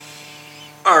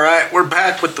All right, we're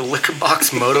back with the Liquor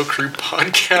Box Moto Crew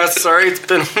podcast. Sorry, it's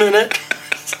been a minute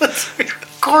since we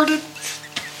recorded.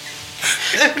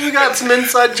 We got some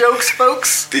inside jokes,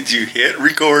 folks. Did you hit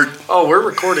record? Oh, we're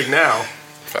recording now.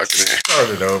 Fucking Start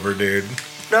it over, dude.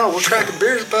 No, we're cracking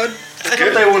beers, bud. That's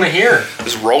what they want to hear.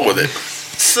 just roll with it.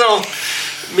 So,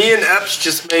 me and Epps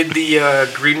just made the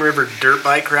Green River Dirt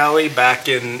Bike Rally back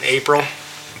in April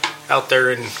out there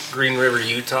in Green River,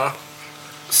 Utah.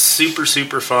 Super,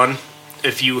 super fun.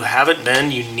 If you haven't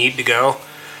been, you need to go.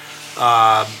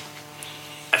 I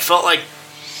felt like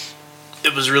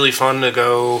it was really fun to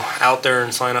go out there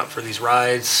and sign up for these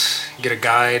rides, get a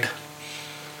guide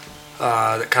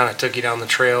that kind of took you down the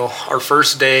trail. Our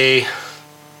first day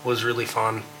was really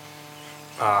fun.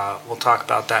 We'll talk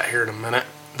about that here in a minute.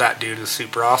 That dude is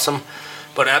super awesome.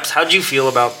 But Epps, how'd you feel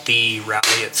about the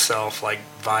rally itself, like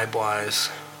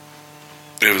vibe-wise?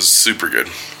 It was super good.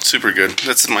 Super good.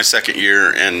 That's my second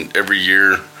year, and every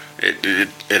year it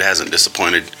hasn't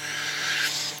disappointed.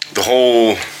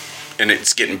 And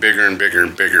it's getting bigger and bigger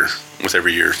and bigger with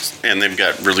every year. And they've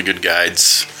got really good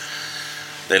guides.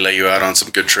 They lay you out on some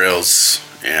good trails,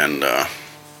 and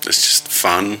it's just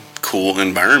fun, cool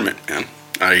environment, man.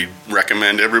 I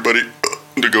recommend everybody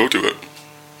to go to it.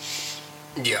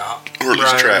 Yeah. Or at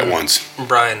least try it once.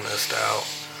 Brian missed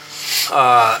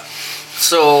out.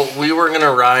 So we were going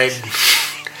to ride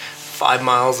 5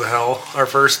 miles of hell our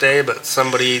first day, but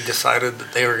somebody decided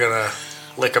that they were going to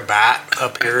lick a bat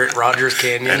up here at Rogers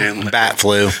Canyon. Bat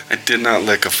flu. I did not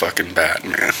lick a fucking bat,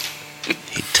 man.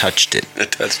 He touched it. I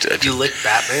touched it. You licked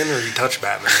Batman or you touched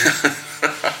Batman?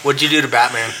 What'd you do to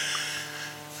Batman?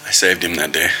 I saved him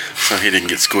that day, so he didn't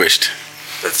get squished.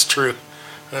 That's true.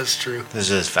 That's true. This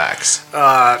is facts.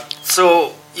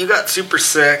 So you got super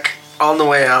sick on the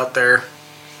way out there.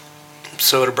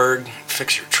 Soderbergh,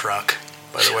 fix your truck,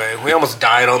 by the way. We almost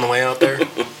died on the way out there, in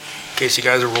case you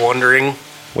guys were wondering.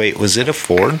 Wait, was it a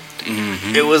Ford?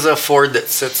 Mm-hmm. It was a Ford that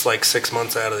sits like 6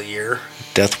 months out of the year.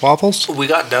 Death Wobbles? We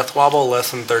got death wobble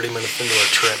less than 30 minutes into our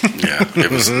trip. Yeah,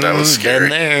 that was scary.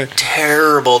 Been there.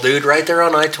 Terrible, dude. Right there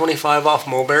on I-25 off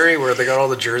Mulberry, where they got all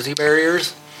the Jersey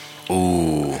barriers.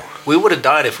 Ooh. We would have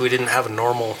died if we didn't have a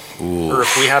normal, or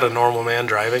if we had a normal man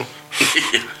driving.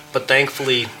 But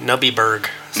thankfully, Nubbyberg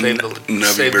saved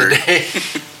the day.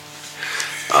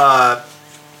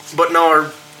 But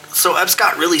no, so Epps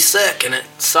got really sick, and it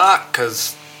sucked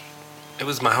because it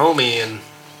was my homie, and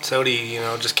Sody,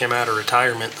 just came out of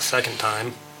retirement the second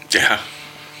time. Yeah.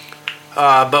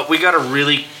 But we got a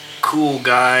really cool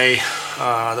guy.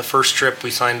 The first trip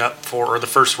we signed up for, or the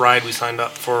first ride we signed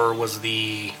up for, was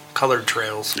the Colored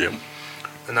Trails. Yep.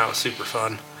 And that was super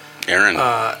fun. Aaron.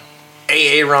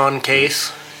 Aaron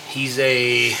Case. He's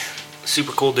a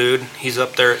super cool dude. He's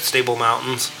up there at Stable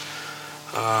Mountains.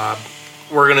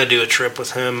 We're going to do a trip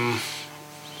with him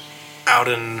out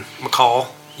in McCall,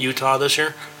 Utah this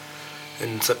year.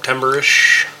 In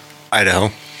September-ish.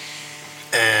 Idaho.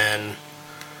 And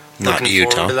Not looking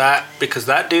Utah. forward to that, because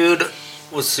that dude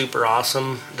was super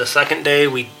awesome. The second day,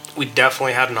 we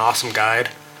definitely had an awesome guide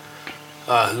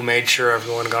who made sure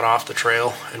everyone got off the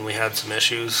trail, and we had some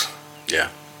issues. Yeah.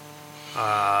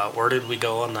 Where did we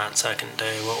go on that second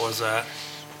day? What was that?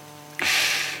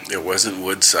 It wasn't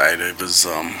Woodside. It was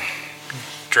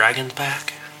Dragon's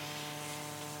Back?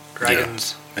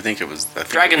 Dragons. Yeah, I think it was.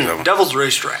 Devil's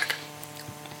Racetrack.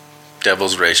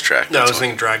 Devil's Racetrack. No, I was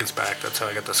thinking Dragon's Back. That's how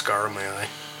I got the scar on my eye.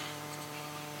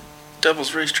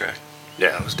 Devil's Racetrack.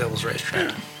 Yeah, it was Devil's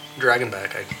Racetrack. Yeah.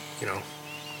 Dragonback, I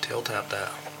tail tap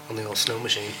that on the old snow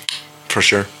machine. For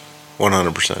sure.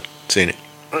 100%. Seen it.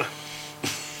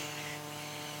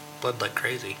 Bled like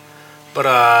crazy.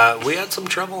 But we had some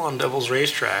trouble on Devil's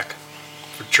Racetrack,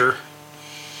 for sure.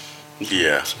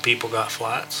 Yeah. Some people got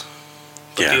flats.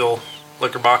 But Yeah. the old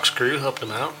Liquor Box crew helped them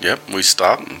out. Yep. We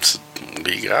stopped and said, "What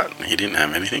do you got?" And he didn't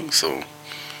have anything. So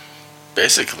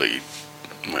basically,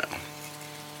 well,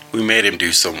 we made him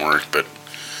do some work, but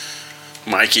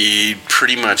Mikey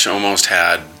pretty much almost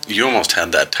had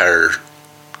that tire.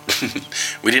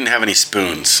 We didn't have any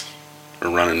spoons. We're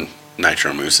running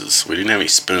Nitro Mooses. We didn't have any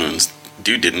spoons.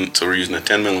 Dude didn't, so we're using a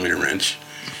 10mm wrench.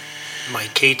 My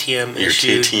KTM Your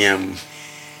KTM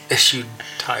issued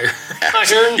tire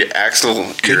iron. your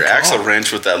axle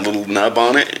wrench with that little nub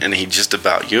on it, and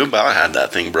you about had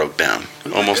that thing broke down.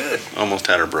 Almost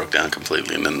had her broke down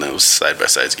completely, and then those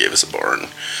side-by-sides gave us a bar and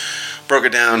broke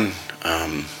it down.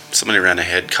 Somebody ran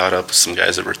ahead, caught up with some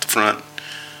guys that were at the front,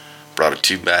 brought a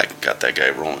tube back, got that guy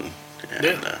rolling. And,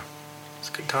 it's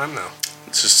a good time, though.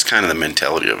 It's just kind of the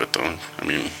mentality of it, though. I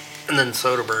mean... And then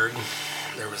Soderbergh,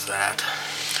 there was that.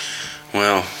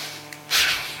 Well...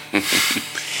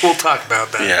 We'll talk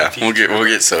about that. Yeah, we'll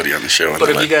get Sody on the show. But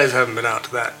if you guys haven't been out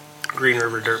to that Green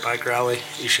River Dirt Bike Rally,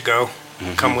 you should go.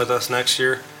 Mm-hmm. Come with us next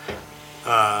year.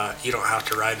 You don't have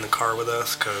to ride in the car with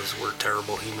us because we're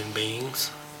terrible human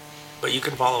beings. But you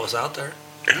can follow us out there.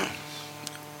 Yeah.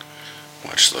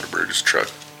 Watch Soderbergh's truck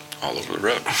all over the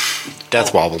road.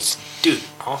 Death wobbles. Dude,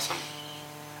 awesome.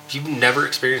 If you've never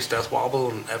experienced Death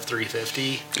Wobble in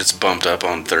F350, It's bumped up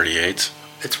on 38s.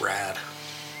 it's rad.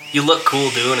 You look cool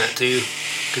doing it too,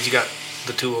 because you got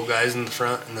the two old guys in the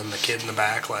front and then the kid in the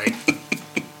back like,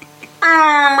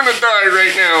 I'm gonna die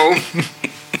right now.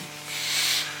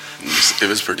 It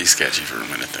was pretty sketchy for a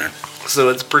minute there. So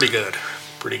it's pretty good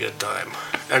time.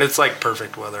 And it's like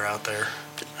perfect weather out there,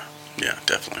 Yeah,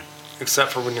 definitely.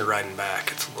 except for when you're riding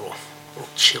back. It's a little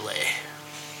chilly.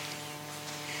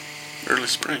 Early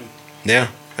spring. Yeah,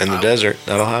 in the desert,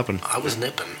 that'll happen. I was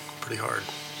nipping pretty hard.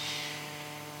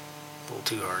 A little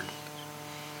too hard.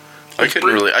 I couldn't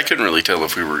really tell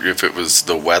if it was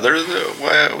the weather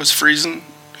why I was freezing,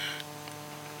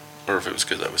 or if it was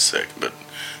because I was sick. But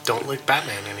Don't like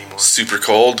Batman anymore. super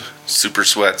cold, super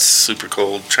sweats, super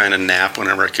cold. Trying to nap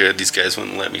whenever I could. These guys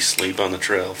wouldn't let me sleep on the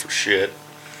trail for shit.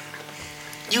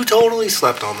 You totally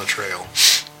slept on the trail.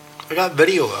 I got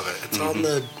video of it. It's on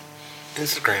the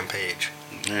Instagram page.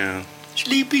 Yeah.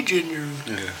 Sleepy Ginger.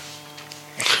 Yeah.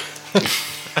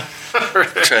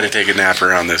 Try to take a nap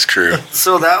around this crew.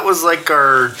 So that was like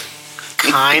our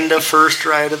kind of first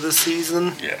ride of the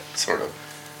season. Yeah, sort of.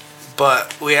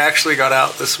 But we actually got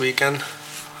out this weekend.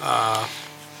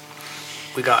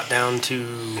 We got down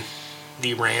to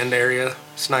the Rand area,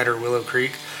 Snyder Willow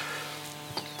Creek,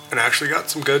 and actually got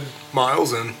some good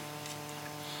miles in.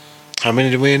 How many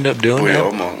did we end up doing? We now?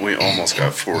 almost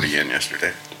got 40 in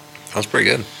yesterday. That was pretty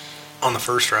good. On the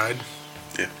first ride.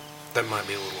 Yeah. That might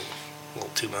be a little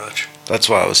too much. That's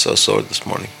why I was so sore this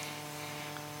morning.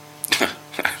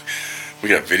 We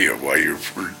got video of why you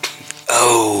were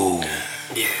Oh,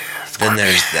 Yeah. then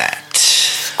there's that.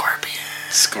 Scorpions.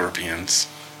 scorpions.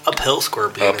 Uphill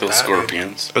scorpion. Uphill at that,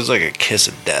 scorpions. It was like a kiss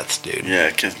of death, dude.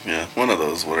 Yeah, one of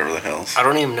those, whatever the hell's. I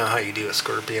don't even know how you do a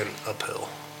scorpion uphill.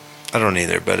 I don't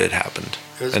either, but it happened.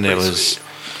 It was And it pretty was- sweet.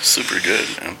 Super good,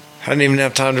 man. I didn't even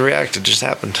have time to react. It just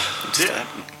happened. Yeah.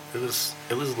 It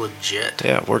was legit.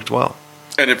 Yeah, it worked well.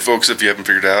 And if you haven't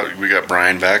figured out, we got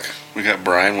Brian back. We got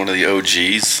Brian, one of the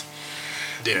OGs,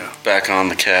 Yeah. back on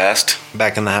the cast.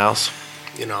 Back in the house.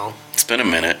 You know, It's been a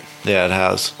minute. Yeah, it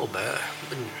has. a little bit.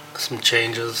 Been some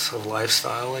changes of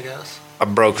lifestyle, I guess. I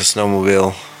broke a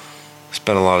snowmobile.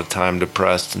 Spent a lot of time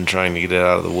depressed and trying to get it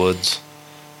out of the woods.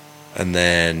 And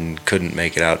then couldn't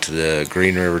make it out to the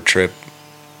Green River trip.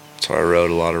 So I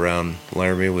rode a lot around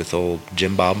Laramie with old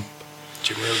Jim Bob.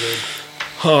 Jim real good.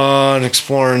 And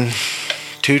exploring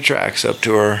 2 tracks up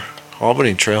to our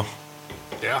Albany trail.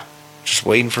 Yeah. Just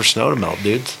waiting for snow to melt,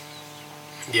 dudes.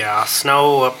 Yeah,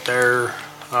 snow up there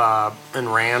in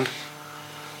Rand.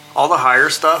 All the higher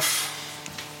stuff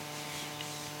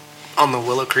on the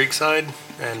Willow Creek side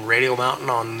and Radial Mountain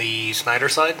on the Snyder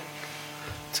side.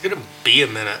 It's going to be a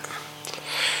minute.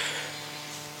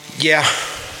 Yeah.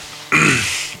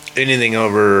 Anything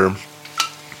over,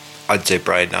 I'd say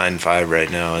probably 9.5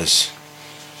 right now is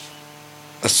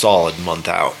a solid month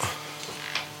out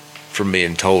from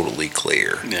being totally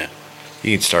clear. Yeah.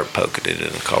 You can start poking it in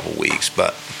a couple weeks,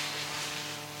 but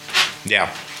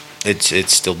yeah,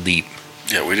 it's still deep.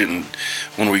 Yeah, we didn't.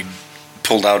 When we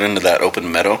pulled out into that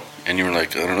open meadow, and you were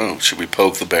like, I don't know, should we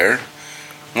poke the bear?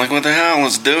 I'm like, what the hell?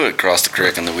 Let's do it. Cross the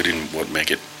creek, and then we didn't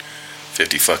make it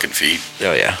 50 fucking feet.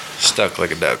 Oh yeah, stuck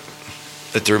like a duck.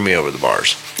 It threw me over the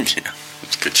bars. Yeah,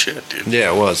 it's good shit, dude.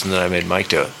 Yeah, it was, and then I made Mike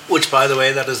do it. Which, by the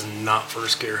way, that is not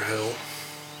First Gear Hill.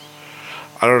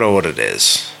 I don't know what it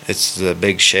is. It's the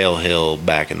big shale hill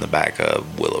back in the back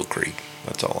of Willow Creek.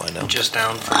 That's all I know. Just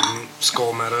down from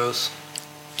Skull Meadows.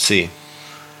 See,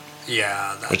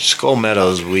 Yeah. which Skull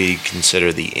Meadows we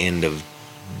consider the end of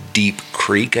Deep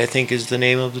Creek, I think is the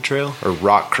name of the trail, or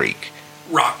Rock Creek.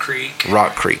 Rock Creek.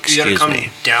 Rock Creek, You gotta excuse come me.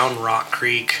 down Rock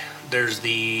Creek. There's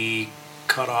the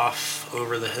cutoff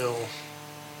over the hill,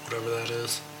 whatever that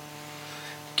is.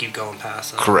 Keep going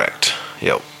past that. Correct.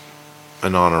 Yep.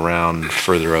 And on around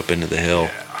further up into the hill.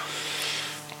 Yeah.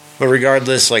 But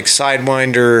regardless, like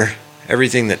Sidewinder,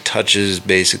 everything that touches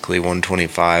basically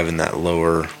 125 and that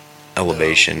lower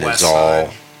elevation The west is all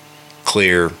side.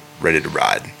 clear, ready to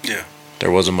ride. Yeah. There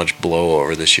wasn't much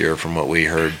blowover this year from what we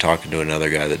heard talking to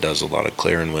another guy that does a lot of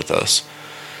clearing with us.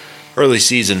 Early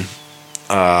season.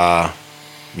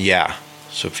 Yeah.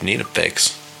 So if you need a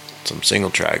fix, some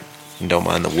single track, and don't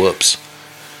mind the whoops,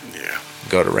 Yeah.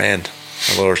 go to Rand.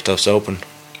 The lower stuff's open.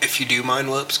 If you do mind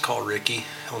whoops, call Ricky.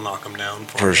 He'll knock them down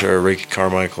For you. sure. Ricky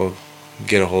Carmichael,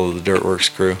 get a hold of the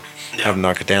Dirtworks crew. Yeah. Have them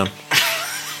knock it down.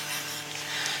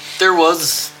 There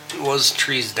was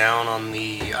trees down on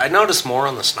the... I noticed more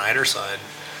on the Snyder side.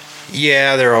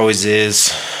 Yeah, there always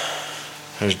is.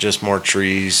 There's just more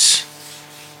trees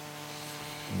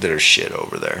that are shit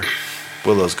over there.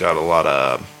 Willow's got a lot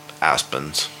of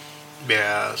aspens.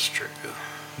 Yeah, that's true.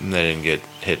 And they didn't get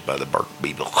hit by the bark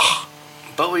beetle.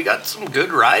 But we got some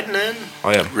good riding in.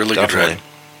 Oh yeah, Really definitely. good ride.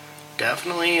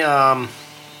 Definitely, A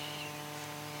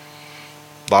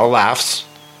lot of laughs.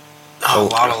 a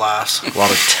lot of laughs. A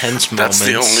lot of tense moments.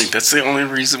 That's the only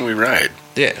reason we ride.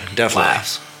 Yeah, definitely.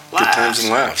 Laughs. Good times and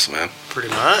laughs, man. Pretty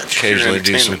much. Occasionally do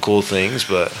some entertainment. cool things,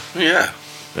 but Yeah.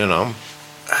 you know,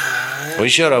 we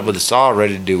showed up with a saw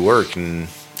ready to do work, and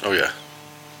Oh yeah.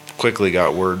 quickly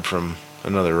got word from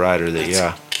another rider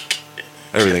that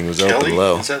everything was open Kelly?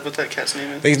 low. Is that what that cat's name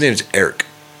I is? think his name's Eric.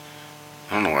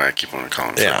 I don't know why I keep on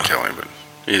calling him Yeah. Kelly, but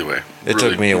either way. It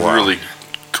took me a while. Really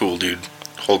cool dude.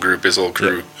 Whole group, his whole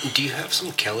crew. Do you have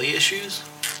some Kelly issues?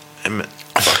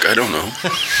 Fuck, I don't know.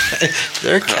 Is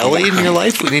there a Kelly in your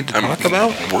life we need to talk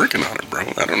about? I'm working on it, bro.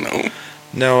 I don't know.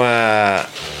 No,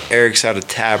 Eric's out of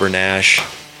Tabernash.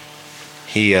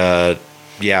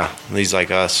 He's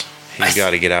like us. He's got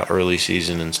to get out early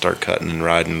season and start cutting and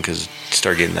riding because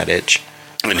start getting that itch.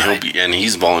 And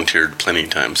he's volunteered plenty of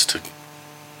times to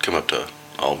come up to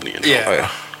Albany and Yeah. Oh yeah.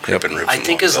 help Yep. and rip I some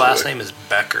think logs his out of last the way. name is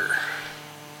Becker.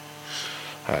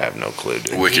 I have no clue,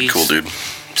 dude. Wicked cool dude.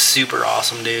 Super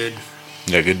awesome dude.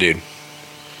 Yeah, good dude.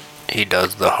 He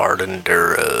does the hard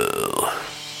enduro.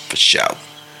 For sure.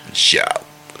 Shout.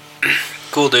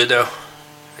 Cool dude though.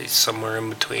 He's somewhere in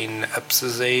between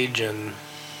Epps' age and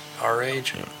our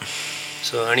age.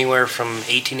 So anywhere from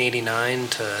 1889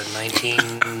 to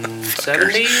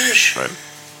 1970-ish. Right.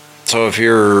 So if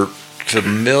you're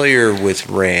familiar with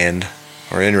Rand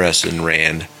or interested in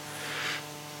Rand,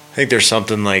 I think there's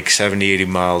something like 70, 80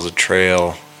 miles of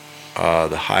trail.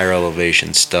 The higher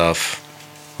elevation stuff,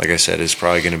 like I said, is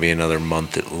probably going to be another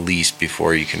month at least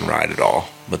before you can ride it all.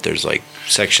 But there's like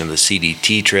section of the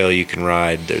CDT trail you can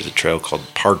ride. There's a trail called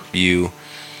Parkview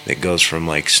that goes from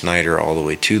like Snyder all the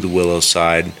way to the Willow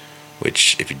side,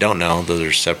 which if you don't know, those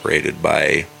are separated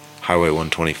by Highway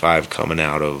 125 coming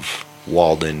out of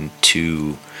Walden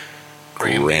to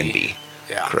Granby.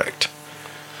 Yeah. Correct.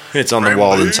 It's on the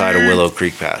Walden side of Willow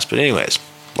Creek Pass. But anyways,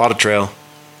 a lot of trail,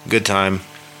 good time.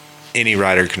 Any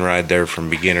rider can ride there from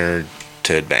beginner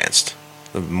to advanced.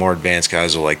 The more advanced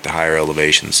guys will like the higher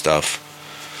elevation stuff.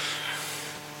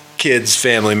 Kids,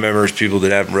 family members, people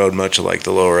that haven't rode much will like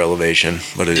the lower elevation,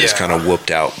 but it is Yeah. kind of whooped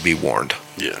out, be warned.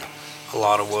 Yeah. A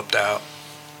lot of whooped out.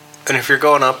 And if you're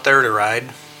going up there to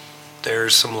ride,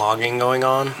 there's some logging going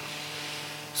on.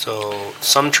 So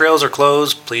some trails are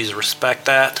closed. Please respect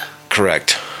that.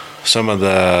 Correct. Some of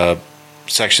the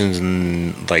sections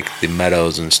and like the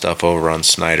meadows and stuff over on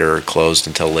Snyder are closed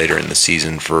until later in the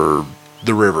season for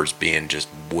the rivers being just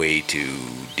way too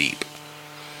deep.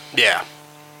 Yeah.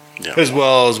 Yeah. As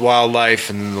well as wildlife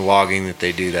and the logging that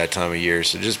they do that time of year.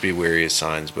 So just be wary of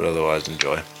signs, but otherwise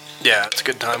enjoy. Yeah, it's a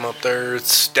good time up there.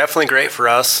 It's definitely great for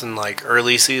us in like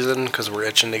early season because we're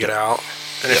itching to get out.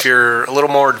 And if you're a little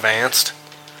more advanced,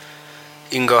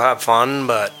 you can go have fun,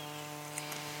 but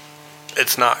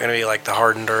it's not going to be like the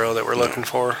hard enduro that we're looking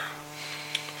for.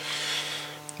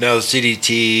 No, the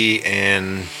CDT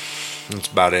and that's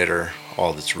about it, or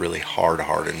all that's really hard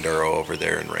enduro over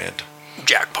there in Rand.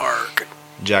 Jack Park.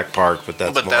 Jack Park, but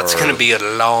that's going to be a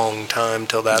long time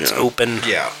till that's Yeah. open.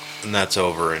 Yeah, and that's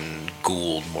over in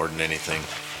Gould more than anything.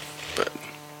 But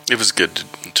it was good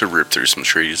to rip through some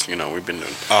trees. You know, we've been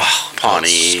doing Oh,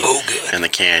 Pawnee so good. and the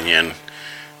canyon,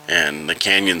 and the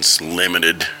canyon's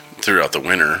limited throughout the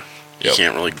winter. Yep. You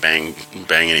can't really bang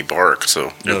any bark,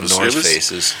 so No north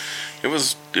faces. It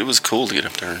was cool to get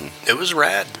up there and It was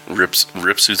rad. rip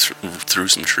through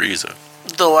some trees.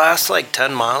 The last like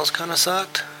 10 miles kind of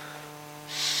sucked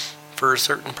for a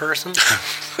certain person.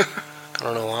 I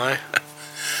don't know why.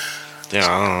 Yeah,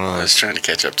 I don't I know. was trying to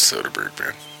catch up to Soderbergh,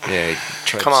 man. Yeah, he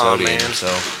tried Come on, Sodium man.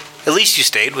 himself. At least you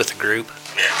stayed with the group.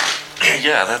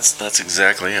 Yeah, that's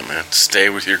exactly it, man. Stay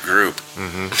with your group.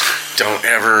 Mm-hmm. Don't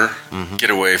ever get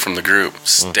away from the group.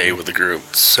 Stay with the group.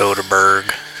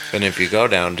 Soderbergh. And if you go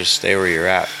down, just stay where you're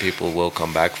at. People will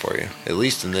come back for you. At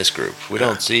least in this group. If we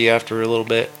don't see you after a little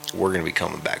bit, we're going to be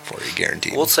coming back for you,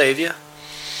 guaranteed. We'll save you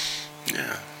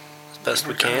Yeah. as best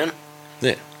we can.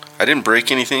 I didn't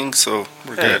break anything, so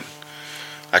we're Hey. good.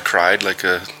 I cried like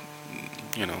a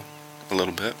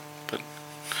little bit, but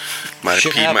might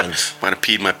Shit have happens.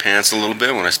 peed my pants a little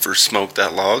bit when I first smoked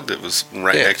that log that was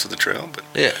right Yeah. next to the trail. But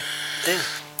Yeah. Yeah.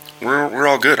 we're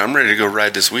all good. I'm ready to go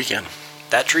ride this weekend.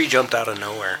 That tree jumped out of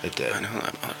nowhere. It did. I know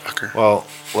that motherfucker. Well,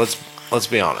 let's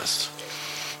be honest.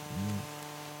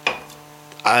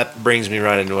 That brings me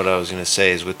right into what I was going to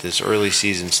say is with this early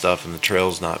season stuff and the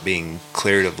trails not being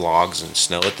cleared of logs and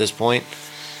snow at this point,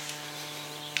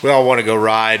 we all want to go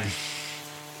ride.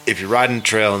 If you're riding a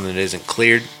trail and it isn't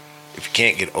cleared, if you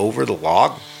can't get over the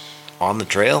log on the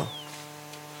trail,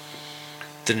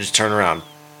 then just turn around.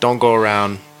 Don't go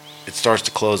around. It starts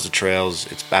to close the trails.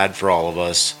 It's bad for all of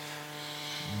us.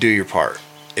 Do your part.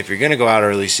 If you're going to go out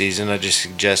early season, I just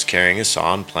suggest carrying a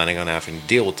saw and planning on having to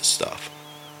deal with the stuff.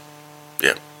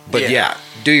 Yeah. But yeah,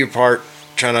 do your part.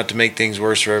 Try not to make things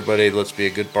worse for everybody. Let's be a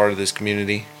good part of this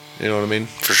community. You know what I mean?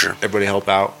 For sure. Everybody help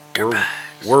out.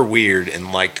 We're weird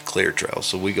and like to clear trails,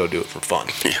 so we go do it for fun.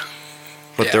 Yeah.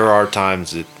 But there are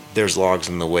times that there's logs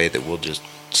in the way that we'll just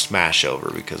smash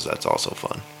over because that's also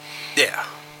fun. Yeah.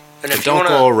 And But don't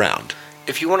go around.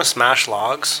 If you want to smash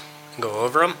logs and go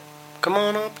over them, come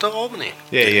on up to Albany.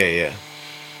 Yeah.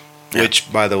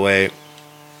 Which, by the way,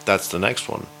 that's the next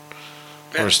one.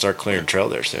 We're going to start clearing trail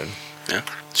there soon. Yeah.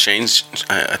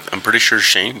 I'm pretty sure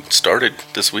Shane started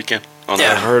this weekend.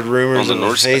 I've heard rumors on on the the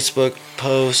north side. Facebook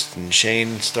post, and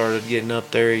Shane started getting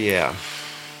up there. Yeah.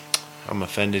 I'm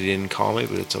offended he didn't call me,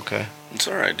 but it's okay. It's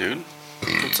all right, dude.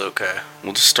 It's okay.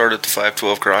 We'll just start at the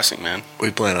 512 crossing, man.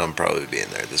 We plan on probably being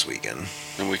there this weekend.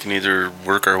 And we can either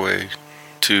work our way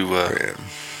to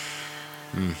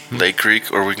Lake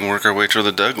Creek, or we can work our way to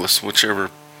the Douglas, whichever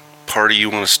party you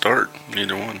want to start.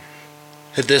 Either one.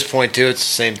 At this point, too, it's the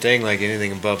same thing. Like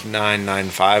anything above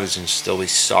 9.95 is going to still be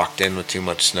socked in with too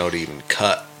much snow to even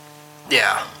cut.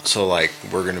 Yeah. So, like,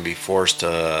 we're going to be forced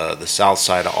to the south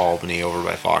side of Albany over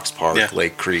by Fox Park,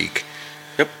 Lake Creek.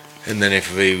 Yep. And then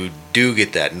if we do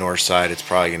get that north side, it's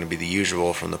probably going to be the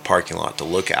usual from the parking lot to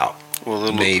Lookout.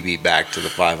 Well, maybe back to the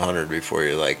 500 before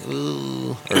you're like,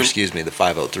 ooh. Or excuse me, the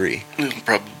 503. It'll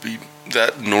probably be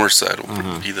that north side will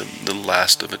probably be the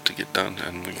last of it to get done,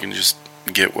 and we can just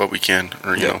get what we can,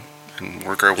 or you know, and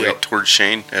work our way towards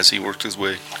Shane as he worked his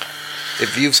way.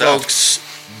 If you south. folks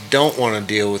don't want to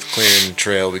deal with clearing the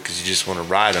trail because you just want to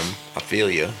ride them, I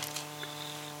feel you.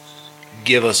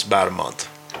 Give us about a month.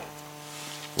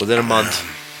 Within a month,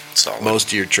 Solid. most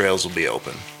of your trails will be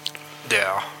open.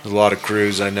 Yeah. There's a lot of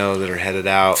crews I know that are headed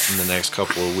out in the next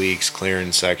couple of weeks,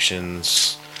 clearing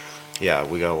sections. Yeah,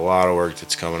 we got a lot of work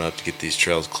that's coming up to get these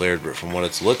trails cleared, but from what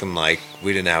it's looking like,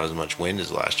 we didn't have as much wind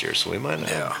as last year, so we might not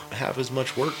have as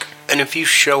much work. And if you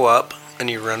show up and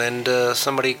you run into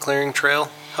somebody clearing trail,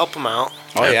 help them out.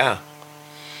 Oh, yeah.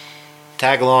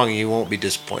 Tag along and you won't be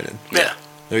disappointed. Yeah.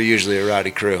 They're usually a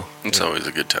rowdy crew. It's always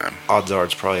a good time. Odds are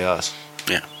it's probably us.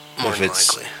 Yeah. More if than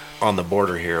it's likely. on the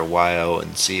border here, YO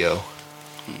and CO.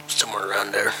 Somewhere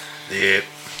around there. Yep.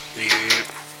 Yep.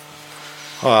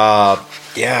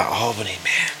 Yeah, Albany,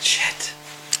 man. Shit.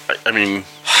 I mean,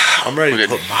 I'm ready to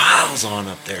Okay. put miles on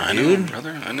up there, I know, dude.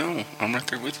 brother. I know. I'm right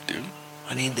there with you, dude.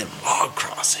 I need them log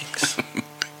crossings.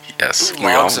 Yes, we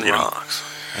Logs all and need 'em. rocks.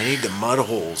 I need the mud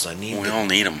holes. I need We the all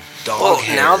need them. dog Well,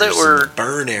 hairs now that and we're- the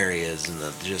burn areas and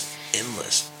the just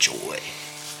endless joy.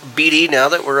 BD, now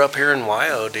that we're up here in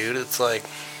WYO, dude, it's like,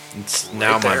 It's Right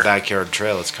now my there. backyard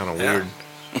trail. It's kind of Yeah. weird.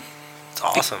 it's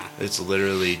awesome. It's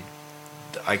literally,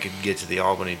 I could get to the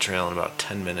Albany Trail in about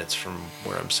 10 minutes from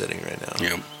where I'm sitting right now.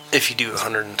 Yep. If you do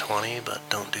 120, but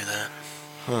don't do that.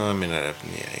 I mean,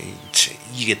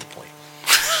 you get the point.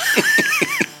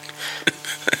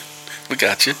 We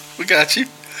got you. We got you.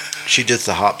 She just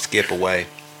a hop, skip away.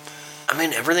 I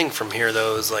mean, everything from here,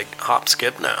 though, is like hop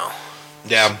skip now.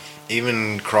 Yeah,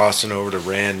 even crossing over to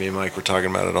Rand, me and Mike were talking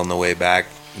about it on the way back,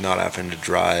 not having to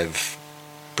drive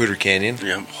Pooter Canyon.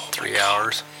 Yep. 3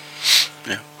 hours.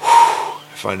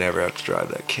 If I never have to drive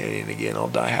that canyon again, I'll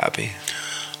die happy.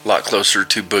 A lot closer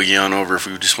to Boogie on over if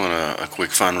we just want a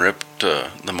quick fun rip to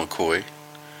the McCoy.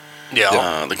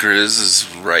 Yeah. The Grizz is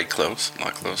right close, a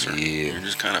lot closer. Yeah. You're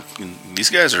just kind of, these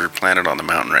guys are planted on the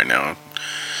mountain right now.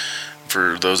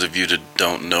 For those of you that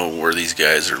don't know where these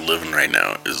guys are living right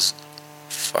now, is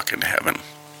fucking heaven.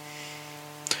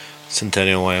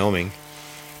 Centennial, Wyoming.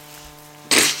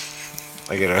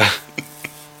 I get a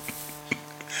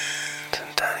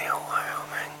Centennial,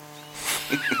 Wyoming.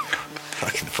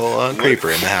 fucking full-on creeper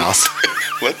in the house.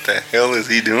 What the hell is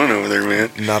he doing over there,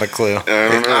 man? Not a clue. I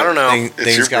don't know. I don't know. It's your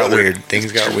Things got brother. weird.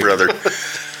 Things got Your weird.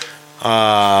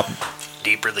 brother.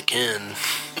 Deeper the kin.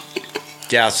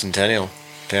 Yeah, Centennial.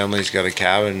 Family's got a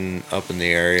cabin up in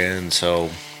the area, and so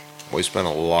we spent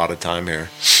a lot of time here.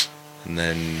 And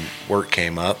then work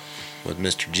came up with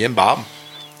Mr. Jim Bob,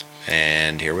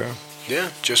 and here we are. Yeah,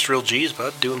 just real G's,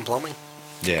 bud, doing plumbing.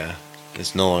 Yeah,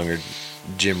 it's no longer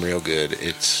Jim Real Good.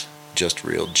 It's just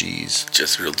real G's.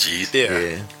 Just real G's.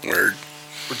 Yeah. Word.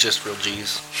 We're just real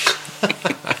G's.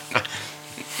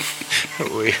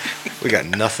 We got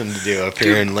nothing to do up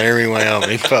here in Laramie,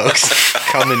 Wyoming, folks.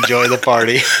 Come enjoy the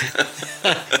party.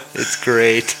 It's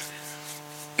great.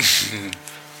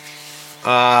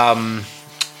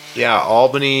 Yeah,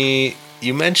 Albany.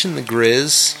 You mentioned the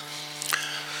Grizz.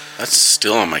 That's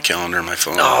still on my calendar on my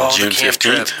phone. Oh, June the camp 15th.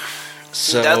 trip.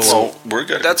 So Well, we're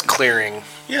good. That's clearing.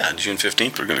 Yeah, June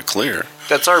 15th, we're going to clear.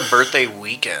 That's our birthday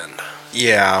weekend.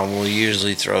 yeah, we'll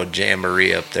usually throw a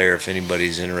jamboree up there if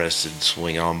anybody's interested.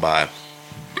 Swing on by.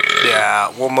 Yeah,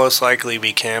 we'll most likely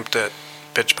be camped at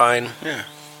Pitch Pine Yeah.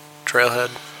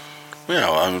 Trailhead.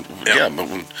 Yeah, but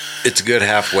when It's a good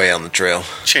halfway on the trail.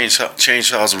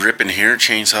 chainsaws ripping here,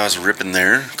 chainsaws ripping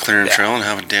there, clearing Yeah. trail and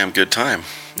having a damn good time.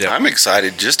 Yeah. I'm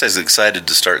excited, just as excited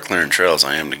to start clearing trails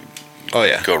I am to Oh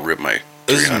yeah, go rip my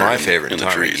this is 300 my favorite in the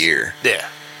time of trees. year. Yeah.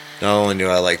 Not only do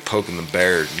I like poking the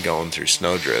bear and going through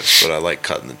snowdrifts, but I like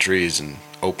cutting the trees and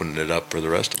opening it up for the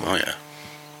rest of them. Oh, yeah.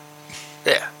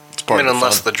 Yeah. It's I part mean, of the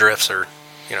unless fun. the drifts are,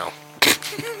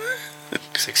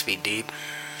 6 feet deep,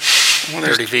 Well,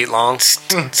 30 feet long.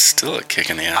 still a kick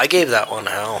in the ass. I gave that one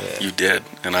hell. You did,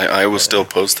 and I will still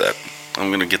post that. I'm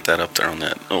going to get that up there on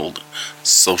that old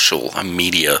social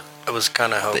media. I was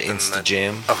kind of The hoping Insta that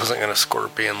Jam. I wasn't going to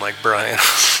scorpion like Brian.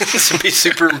 This would be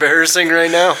super embarrassing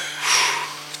right now.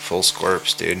 Full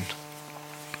scorps, dude.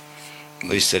 At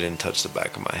least I didn't touch the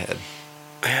back of my head.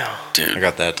 Yeah. I Dude,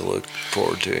 got that to look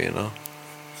forward to,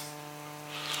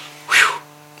 Whew.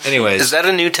 Anyways, Is that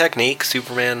a new technique,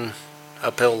 Superman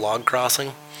uphill log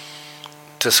crossing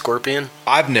to scorpion?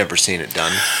 I've never seen it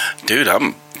done. dude,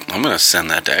 I'm going to send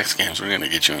that to X Games. We're going to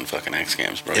get you in fucking X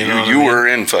Games, bro. You know what I You mean? were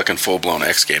in fucking full-blown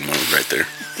X Game mode right there.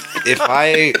 If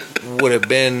I would have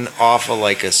been off of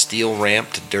like a steel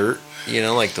ramp to dirt,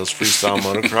 like those freestyle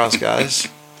motocross guys,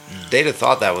 they'd have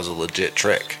thought that was a legit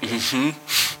trick. Mm-hmm.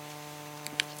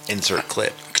 Insert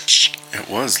clip. It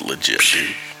was legit,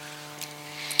 dude.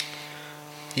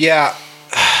 Yeah,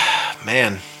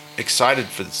 man, excited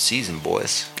for the season,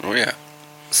 boys. Oh, yeah.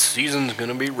 Season's going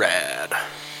to be rad.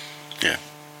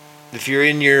 If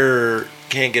you're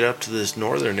can't get up to this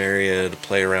northern area to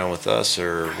play around with us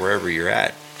or wherever you're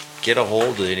at, get a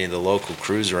hold of any of the local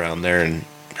crews around there and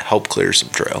help clear some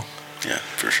trail. Yeah,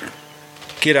 for sure.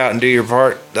 Get out and do your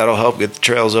part. That'll help get the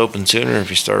trails open sooner if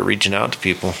you start reaching out to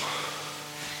people.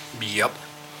 Yep.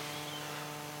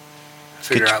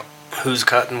 Figure Get- out who's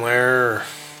cutting where, or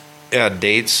Yeah,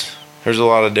 dates. There's a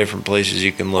lot of different places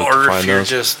you can look to if find you're those.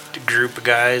 just a group of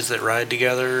guys that ride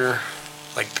together,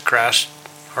 like the Crash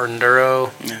Hard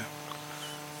Enduro. Yeah.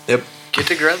 Yep. Get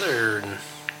together and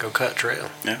go cut trail.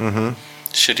 Mm-hmm.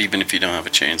 Shit, even if you don't have a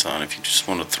chainsaw, and if you just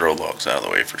want to throw logs out of the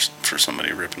way for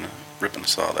somebody ripping a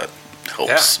saw, that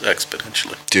helps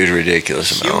exponentially. Dude,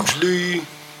 ridiculous amount. Hugely.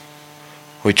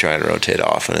 We try and rotate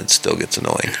off and it still gets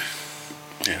annoying.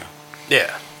 Yeah.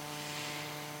 Yeah.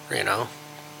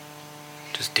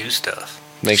 Just do stuff.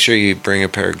 Make sure you bring a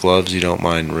pair of gloves you don't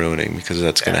mind ruining because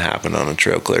that's going to happen on a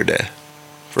trail clear day.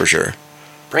 For sure.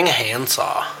 Bring a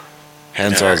handsaw.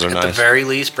 Handsaws are At nice. the very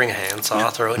least, bring a handsaw.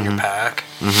 Throw it in your pack.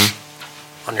 Mhm.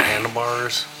 On your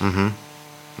handlebars.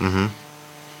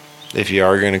 If you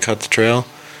are going to cut the trail,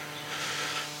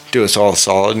 do us all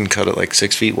solid and cut it like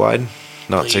 6 feet wide,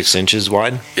 not Please. 6 inches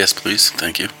wide. Yes, please.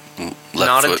 Thank you. Left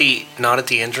Not foot. at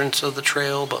the entrance of the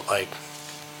trail, but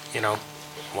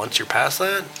once you're past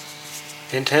that,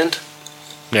 hint.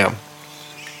 Yeah.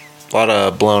 A lot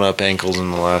of blown up ankles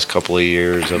in the last couple of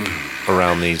years up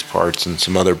around these parts and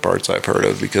some other parts I've heard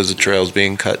of because the trail's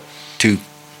being cut too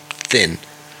thin.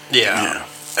 Yeah.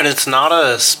 And it's not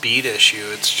a speed issue.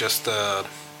 It's just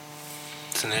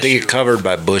it's an issue. They get covered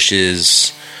by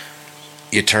bushes.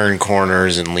 You turn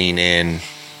corners and lean in.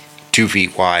 2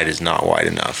 feet wide is not wide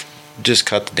enough. Just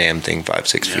cut the damn thing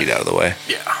 5-6 feet out of the way.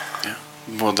 Yeah.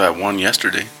 Well, that one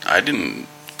yesterday, I didn't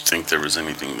think there was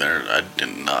anything there. I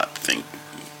did not think.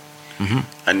 Mhm.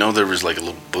 I know there was like a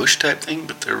little bush type thing,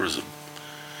 but there was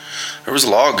a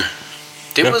log.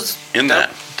 It Yeah. was In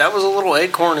that. That was a little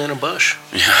acorn in a bush.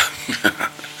 Yeah.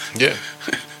 Yeah.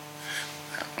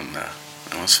 And, that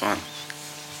was fun.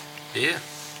 Yeah.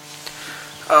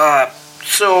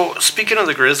 So speaking of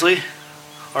the Grizzly,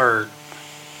 our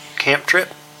camp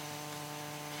trip.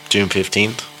 June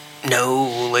 15th. No,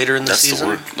 later in the That's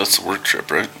season. That's the work trip,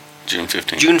 right? June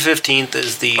 15th. June 15th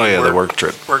is the Oh, yeah, the work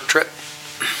trip. work trip.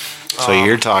 So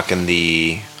you're talking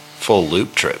the full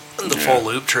loop trip. The full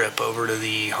loop trip over to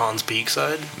the Hans Peak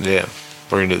side. Yeah.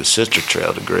 We're going to do the sister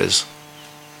trail to Grizz.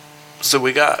 So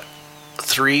we got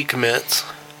 3 commits.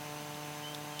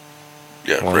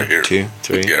 Yeah, 1, right here. 2,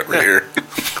 3. Yeah, right here.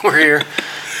 We're here.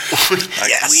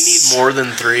 We need more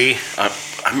than 3.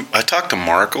 I talked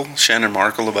to Shannon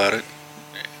Markle about it.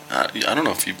 I don't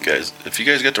know if you guys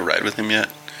got to ride with him yet.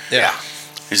 Yeah.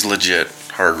 He's legit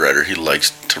hard rider. He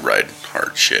likes to ride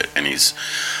hard shit, and he's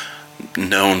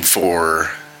known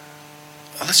for.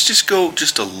 Let's just go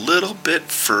just a little bit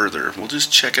further. We'll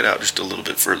just check it out just a little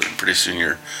bit further. And pretty soon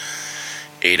you're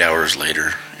 8 hours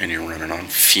later, and you're running on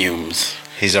fumes.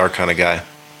 He's our kind of guy.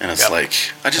 And it's like,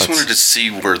 I just wanted to see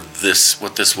what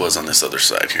this was on this other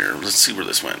side here. Let's see where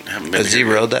this went. Has he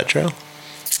rode that trail?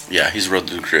 Yeah, he's rode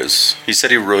the Grizz. He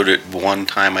said he rode it one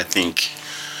time, I think,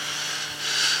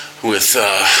 with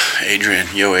Adrian,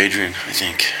 I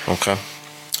think. Okay.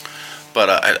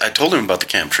 But I told him about the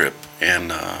camp trip,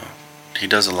 and he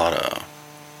does hard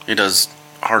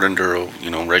enduro,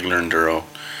 regular enduro.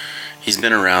 He's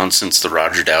been around since the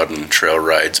Roger Dowden trail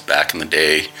rides back in the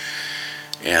day,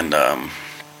 and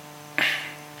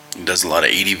he does a lot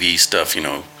of ADV stuff,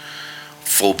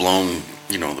 full blown,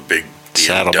 the big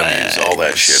BMWs, all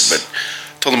that shit. But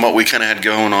told him what we kind of had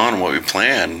going on and what we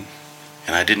planned,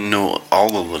 and I didn't know all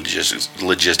the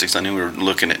logistics. I knew we were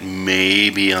looking at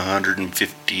maybe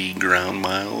 150 ground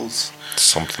miles,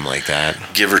 something like that,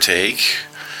 give or take.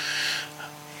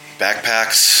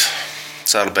 Backpacks,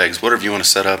 saddlebags, whatever you want to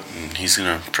set up, and he's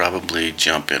gonna probably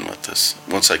jump in with this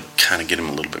once I kind of get him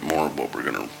a little bit more of what we're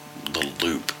gonna little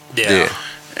loop. Yeah.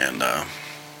 And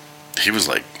he was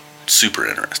like super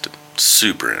interested.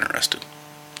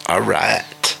 All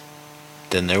right.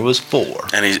 Then there was 4.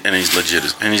 And he's legit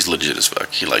as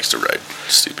fuck. He likes to ride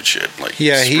stupid shit. Like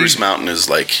yeah, Spruce Mountain is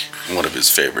like one of his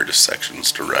favorite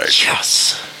sections to ride.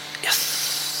 Yes.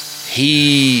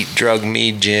 He drug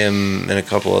me, Jim, and a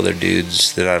couple other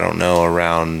dudes that I don't know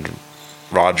around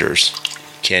Rogers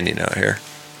Canyon out here.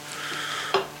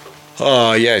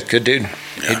 Oh, yeah, good dude.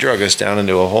 Yeah. He drug us down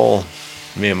into a hole.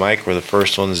 Me and Mike were the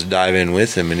first ones to dive in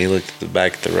with him, and he looked at the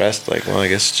back of the rest like, well, I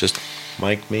guess it's just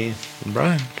Mike, me, and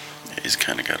Brian. Yeah, he's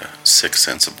kind of got a sixth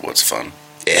sense of what's fun.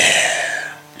 Yeah.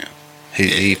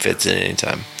 He fits in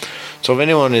anytime. So if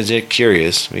anyone is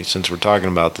curious, since we're talking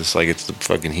about this like it's the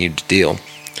fucking huge deal.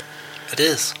 It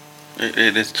is.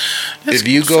 It is. If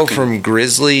you go from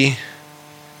Grizzly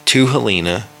to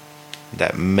Helena,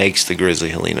 that makes the Grizzly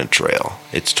Helena Trail.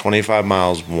 It's 25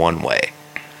 miles one way.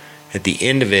 At the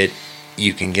end of it,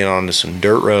 you can get onto some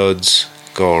dirt roads,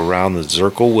 go around the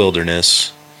Zirkle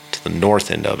Wilderness to the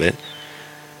north end of it,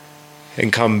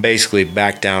 and come basically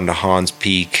back down to Hans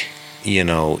Peak,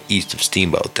 east of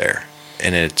Steamboat there.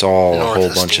 And it's all north, a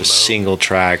whole bunch of single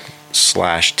track /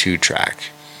 2-track.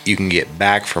 You can get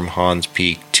back from Hans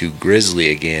Peak to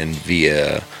Grizzly again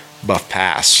via Buff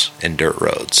Pass and dirt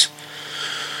roads.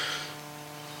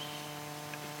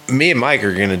 Me and Mike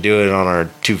are going to do it on our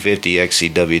 250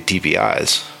 XCW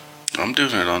TPIs. I'm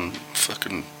doing it on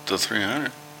fucking the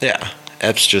 300. Yeah.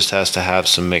 Epps just has to have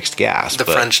some mixed gas. The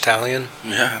French Italian?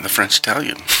 Yeah, the French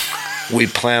Italian. We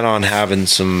plan on having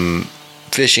some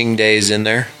fishing days in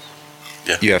there.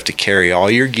 Yeah. You have to carry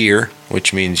all your gear,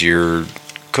 which means your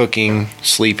cooking,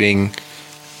 sleeping,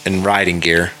 and riding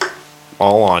gear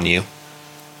all on you.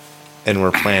 And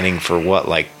we're planning for what,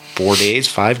 like 4 days,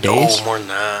 5 days? No, more than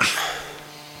that.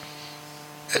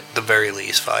 At the very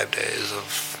least 5 days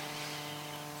of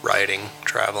riding,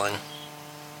 traveling.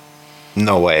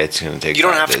 No way it's going to take 5 days. You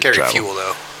don't have to carry fuel,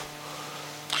 though.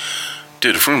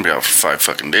 Dude, if we're going to be out for 5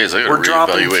 fucking days, I got to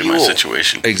reevaluate my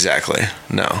situation. Exactly.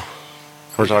 No.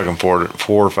 We're talking 4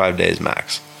 or 5 days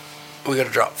max. We got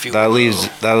to drop fuel. That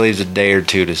leaves a day or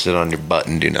two to sit on your butt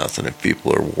and do nothing if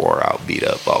people are wore out, beat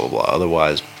up, blah, blah, blah.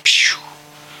 Otherwise, phew.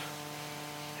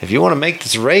 If you want to make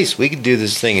this race, we could do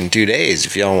this thing in 2 days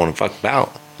if y'all want to fuck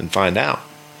about and find out.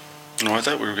 No, I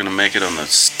thought we were going to make it on the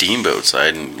Steamboat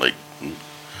side and, like,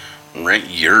 rent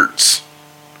yurts.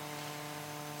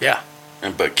 Yeah.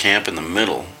 But camp in the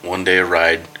middle. 1 day a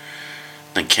ride,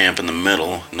 then camp in the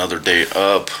middle, another day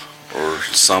up, or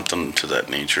something to that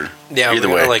nature. Yeah, either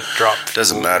way, like drop.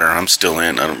 Doesn't matter. I'm still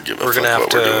in. I don't give a fuck what we're doing. We're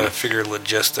gonna have to figure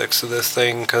logistics of this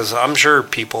thing because I'm sure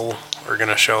people are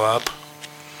gonna show up.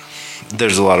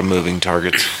 There's a lot of moving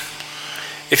targets.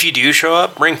 If you do show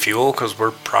up, bring fuel because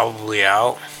we're probably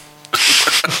out.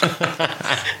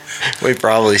 We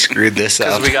probably screwed this up.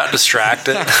 Because we got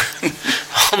distracted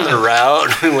on the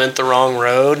route. We went the wrong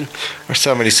road. Or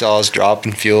somebody saw us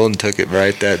dropping fuel and took it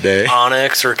right that day.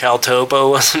 Onyx or Caltopo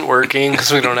wasn't working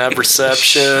because we don't have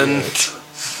reception.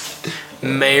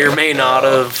 May or may not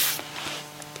have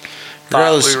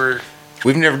thought we were...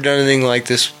 We've never done anything like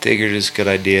this. Figured it's a good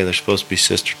idea. They're supposed to be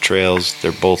sister trails.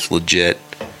 They're both legit.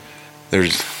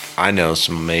 I know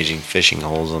some amazing fishing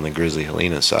holes on the Grizzly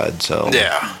Helena side. So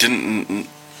yeah,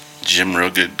 Jim Rowe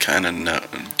could kind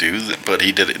of do that, but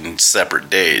he did it in separate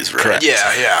days, right? Correct.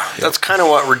 Yeah. That's kind of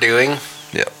what we're doing.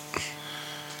 Yep.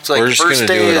 It's like We're just first gonna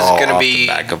day do it is all going to off be the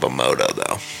back of a moto,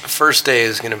 though. first day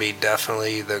is going to be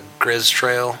definitely the Grizz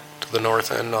Trail to the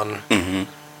north end on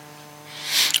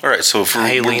All right, so if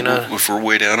Helena. if we're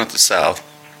way down at the south,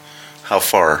 how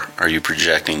far are you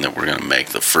projecting that we're going to make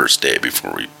the first day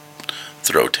before we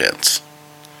throw tents?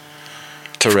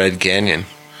 To Red Canyon.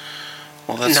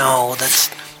 Well, that's No,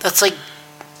 that's like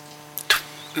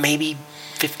maybe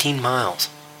 15 miles.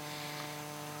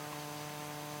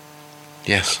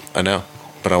 Yes, I know.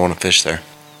 But I want to fish there.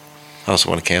 I also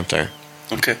want to camp there.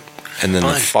 okay. And then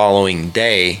Fine. the following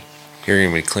day, you're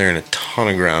going to be clearing a ton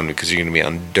of ground because you're going to be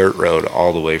on dirt road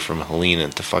all the way from Helena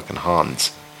to fucking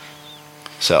Hans.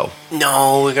 So,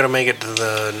 No, we got to make it to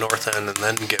the north end and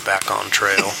then get back on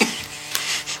trail.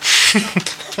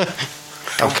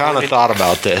 I've kind of thought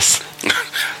about this.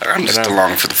 I'm just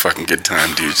along for the fucking good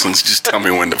time, dude. So just tell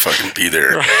me when to fucking be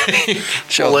there.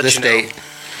 Show We'll let this you know. date.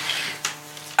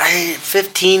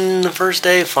 15 the first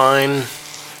day, fine.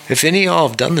 If any of y'all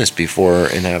have done this before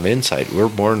and have insight, we're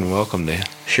more than welcome to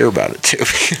hear about it too.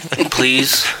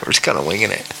 Please. We're just kind of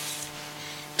winging it.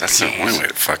 That's the only way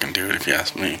to fucking do it, if you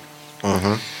ask me.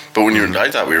 Mm-hmm. But when I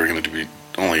thought we were going to be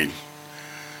only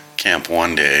camp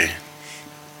one day,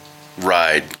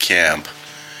 ride, camp,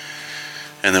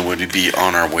 and then we'd be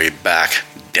on our way back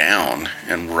down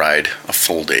and ride a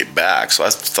full day back. So I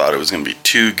thought it was going to be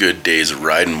 2 good days of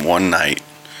riding one night,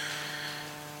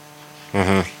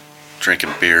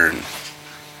 drinking beer and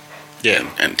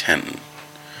and tenting.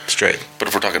 Straight. But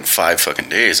if we're talking 5 fucking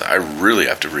days, I really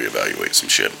have to reevaluate some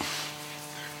shit.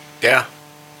 Yeah.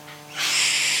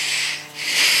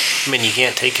 I mean, you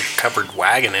can't take a covered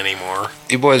wagon anymore.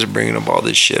 You boys are bringing up all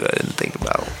this shit I didn't think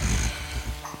about.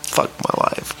 Fuck my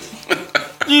life.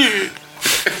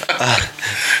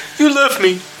 You left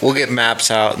me. We'll get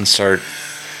maps out and start,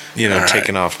 All right.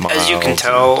 taking off miles. As you can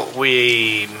tell,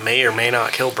 we may or may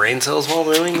not kill brain cells while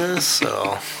doing this,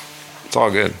 so It's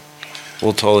all good.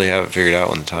 We'll totally have it figured out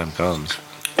when the time comes.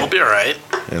 we'll be alright.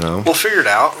 We'll figure it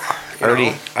out.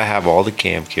 I have all the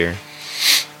camp gear.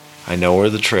 I know where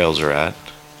the trails are at.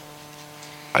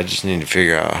 I just need to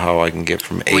figure out how I can get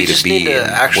from A We to just B need to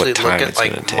and actually what look time at it's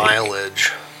going to like take.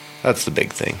 mileage. That's the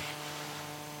big thing.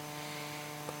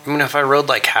 I mean, if I rode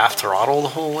like half throttle the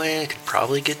whole way, I could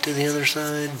probably get to the other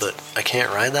side, but I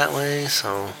can't ride that way,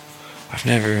 so I've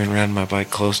never even ridden my bike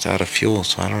close to out of fuel,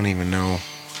 so I don't even know.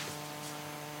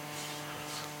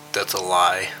 that's a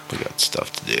lie. We got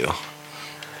stuff to do.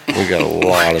 We got a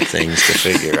lot of things to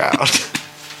figure out.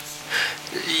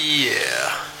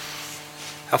 Yeah.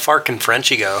 How far can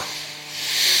Frenchie go?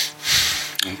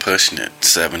 I'm pushing it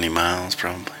 70 miles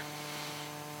probably.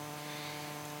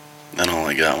 Then all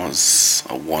I got was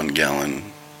a 1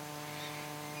 gallon.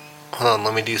 Hold on,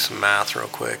 let me do some math real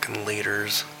quick in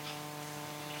liters.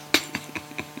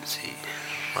 Let's see,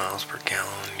 miles per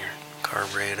gallon, you're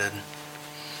carbureted.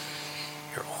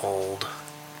 You're old.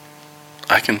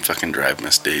 I can fucking drive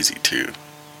Miss Daisy too.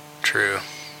 True.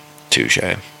 Touche.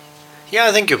 Yeah,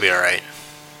 I think you'll be alright.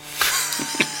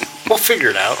 We'll figure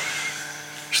it out.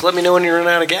 Just let me know when you run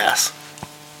out of gas.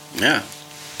 Yeah.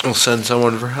 We'll send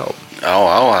someone for help.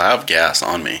 I'll have gas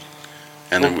on me.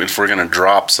 And then if we're going to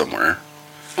drop somewhere,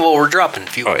 Well, we're dropping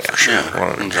fuel Oh, yeah. for sure.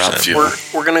 yeah, 100%. drop fuel.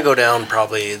 We're gonna go down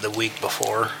probably the week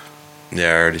before Yeah,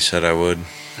 I already said I would.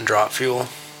 and drop fuel.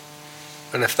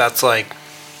 And if that's like,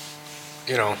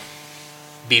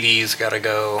 BD's gotta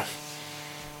go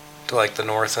to like the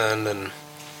north end and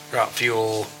drop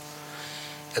fuel,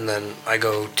 and then I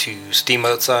go to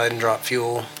Steamboat side and drop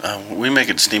fuel. We make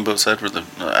it Steamboat side with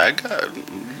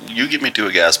you get me to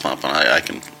a gas pump and I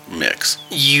can mix.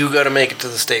 You gotta make it to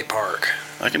the state park.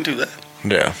 I can do that.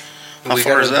 Yeah. How We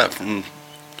far gotta- is that from?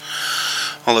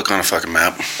 I'll look on a fucking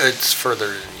map. It's further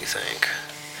than you think.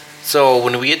 So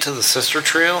when we get to the sister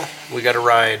trail, we gotta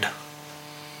ride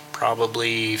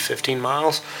probably 15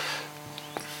 miles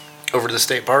over to the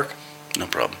state park. No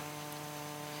problem.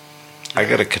 I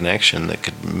got a connection that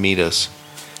could meet us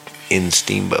in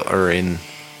Steamboat or in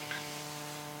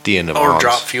the end of Or Hans.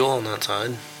 drop fuel on that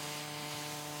side.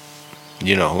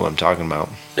 You know who I'm talking about.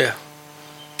 Yeah.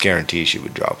 Guarantee she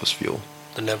would drop us fuel.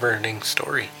 The never ending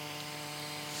story.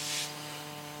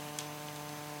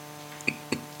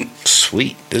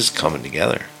 Sweet. This is coming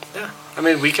together. Yeah. I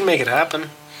mean, we can make it happen.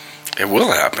 It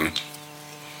will happen.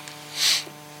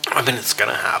 I mean, it's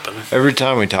gonna happen. Every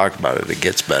time we talk about it, it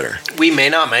gets better. We may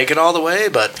not make it all the way,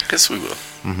 but, Yes, we will.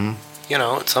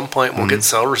 at some point we'll get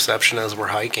cell reception as we're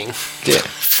hiking. Yeah.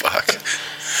 Fuck.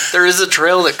 There is a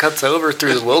trail that cuts over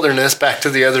through the wilderness back to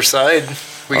the other side.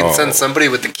 We can Oh. send somebody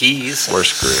with the keys. We're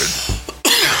screwed.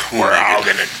 We're all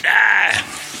gonna die.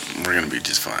 We're gonna be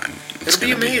just fine. It's It'll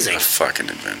be gonna amazing. a fucking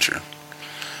adventure.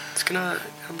 It's gonna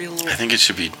be a little. I think it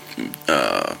should be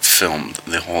filmed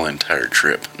the whole entire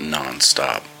trip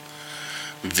non-stop.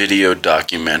 Video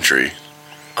documentary.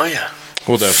 Oh yeah.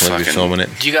 We'll definitely be Fucking- filming it.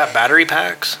 Do you got battery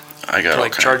packs I got to all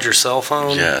like kind charge your cell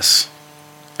phone? Yes,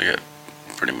 I got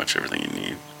pretty much everything you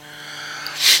need.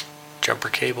 Jumper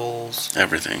cables.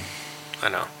 Everything. I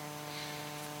know.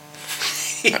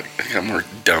 I got more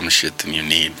dumb shit than you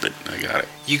need, but I got it.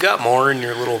 You got more in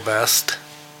your little vest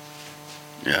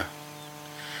Yeah.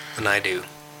 than I do.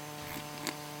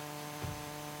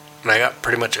 And I got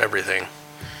pretty much everything.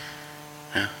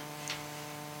 Yeah.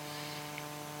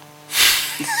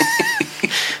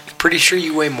 Pretty sure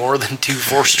you weigh more than 2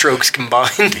 4-strokes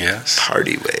combined. Yes.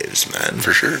 Party waves, man.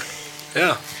 For sure.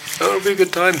 Yeah, that'll be a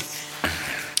good time.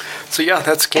 So yeah,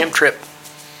 that's a camp trip.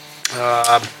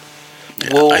 Yeah,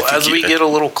 Well, I think as we you- get a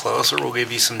little closer, we'll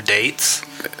give you some dates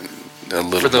a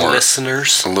little for the more,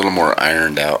 listeners. a little more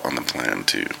ironed out on the plan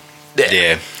too.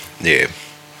 Yeah.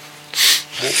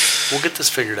 We'll get this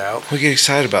figured out. We get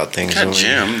excited about things. Got don't we?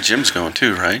 Jim. Jim's going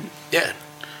too, right? Yeah.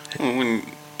 When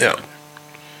Yeah.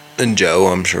 And Joe,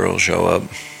 I'm sure, will show up.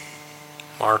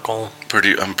 Markle.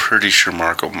 I'm pretty sure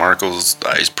Marco's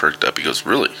eyes perked up. He goes,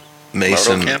 "Really?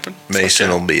 Mason, Moto camping? Mason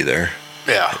Fuck yeah. will be there.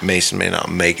 Yeah, Mason may not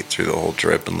make it through the whole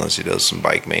trip unless he does some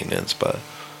bike maintenance, but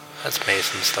that's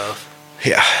Mason stuff.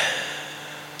 yeah.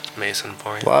 Mason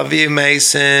for you. Love you,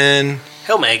 Mason.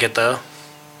 He'll make it though.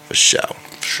 For sure.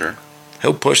 For sure."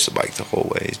 He'll push the bike the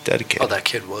whole way. He's dedicated. Oh, that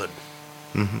kid would.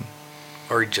 Mhm.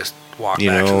 Or he'd just walk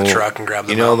You back to know- the truck and grab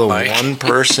the You know, the mountain bike. one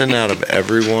person out of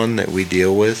everyone that we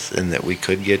deal with and that we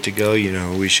could get to go, you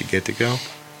know who we should get to go?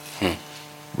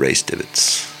 Race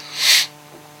Divots.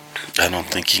 I don't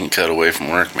think he can cut away from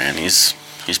work, man. He's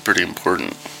pretty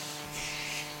important.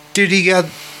 Dude, he got.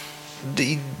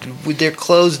 They're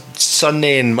closed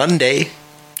Sunday and Monday.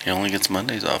 He only gets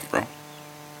Mondays off, bro.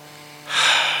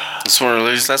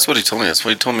 That's what he told me. That's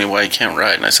what he told me why he can't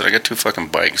ride. And I said, I got 2 fucking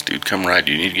bikes, dude. Come ride.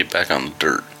 You need to get back on the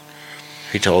dirt.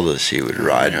 He told us he would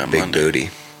ride Yeah, Big Monday. Booty.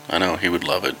 I know. He would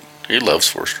love it. He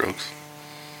loves 4-strokes.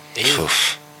 Ew.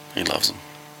 He loves them.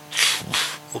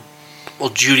 Will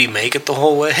Judy make it the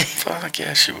whole way? Fuck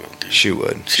yeah, she will, dude. She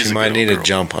would. She's She a might good need old a girl.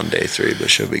 jump on day 3, but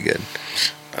she'll be good.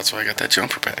 That's why I got that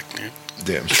jumper pack, dude.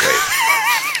 Damn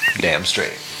straight. Damn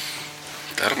straight.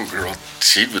 That little girl,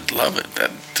 she would love it.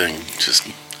 That thing just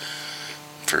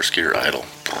first gear idle.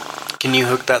 Can you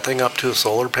hook that thing up to a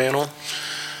solar panel?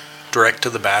 Direct to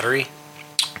the battery?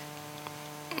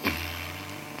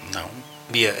 No,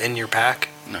 Via in your pack?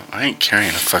 no, I ain't carrying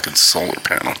a fucking solar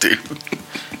panel, dude.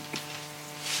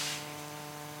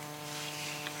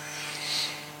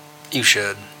 You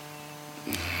should.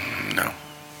 No.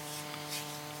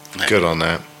 Good on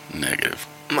that. Negative.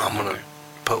 I'm gonna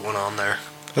put one on there.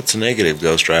 That's a negative,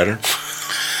 Ghost Rider.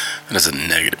 That is a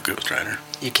negative Ghost Rider.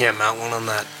 You can't mount one on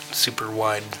that super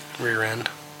wide rear end.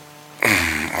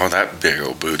 Oh, that big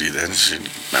old booty. Then she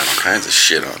mount all kinds of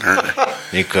shit on her.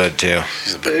 You could too.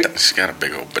 She's got a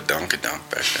big old badonkadonk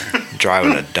back there.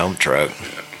 Driving a dump truck.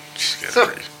 She's got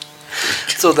a pretty.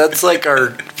 So that's like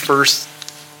our first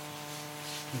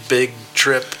big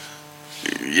trip.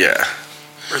 Yeah.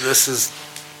 Or this is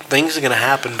things are gonna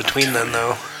happen between then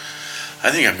though. I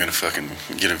think I'm gonna fucking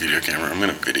get a video camera. I'm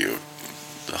gonna video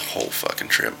the whole fucking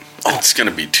trip. Oh. It's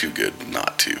gonna be too good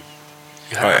not to. You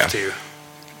Oh, have yeah. to.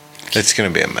 It's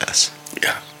going to be a mess.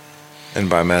 Yeah. And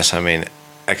by mess, I mean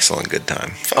excellent good time.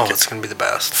 Fuck Oh, it. it's gonna be the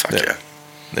best. Fuck Yeah.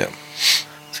 yeah.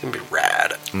 It's gonna be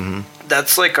rad. Mhm.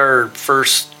 That's like our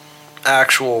first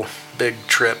actual big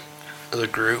trip as a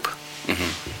group.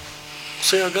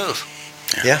 See how it goes.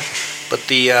 Yeah. But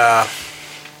the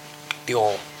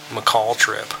old McCall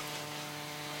trip,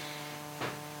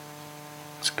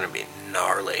 it's gonna be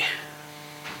gnarly.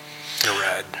 Gonna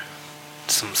ride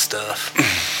some stuff.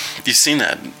 You seen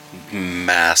that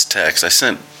mass text? I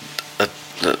sent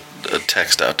a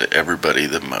text out to everybody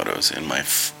that motos in my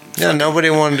Yeah, nobody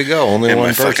wanted to go. Only in one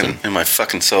my person. fucking in my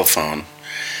fucking cell phone,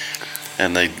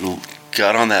 and they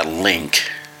got on that link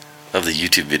of the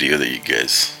YouTube video that you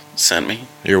guys sent me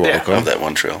You're Yeah. welcome. of that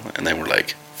one trail, and they were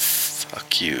like,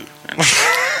 "Fuck you." And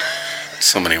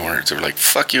so many words. They were like,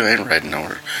 "Fuck you, I ain't riding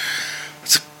nowhere.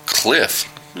 It's a cliff.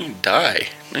 You die.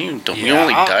 You don't. You Yeah.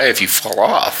 only die if you fall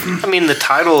off." I mean, the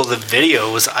title of the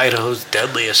video was Idaho's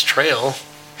Deadliest Trail.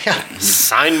 Yeah.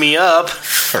 Sign me up.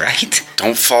 Right?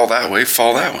 Don't fall that way.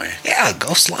 Fall that way. Yeah,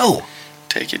 go slow.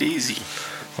 Take it easy.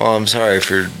 Well, I'm sorry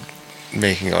for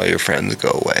making all your friends go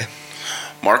away.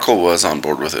 Markle was on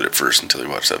board with it at first until he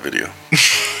watched that video.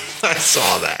 I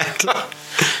saw that.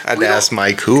 I'd ask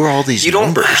Mike, who are all these You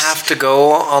numbers? don't have to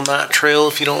go on that trail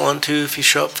if you don't want to, if you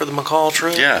show up for the McCall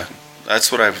trail. Yeah,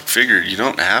 that's what I figured. You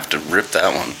don't have to rip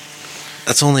that one.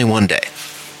 That's only one day.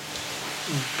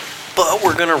 But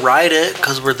we're going to ride it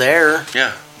because we're there.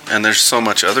 Yeah, and there's so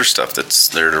much other stuff that's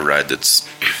there to ride that's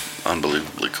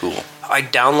unbelievably cool. I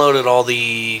downloaded all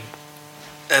the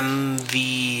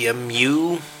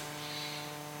MVMU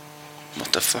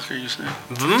What the fuck are you saying?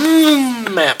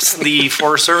 maps, the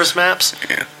Forest Service maps.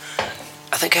 Yeah.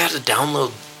 I think I had to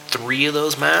download 3 of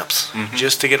those maps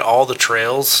just to get all the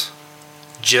trails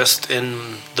just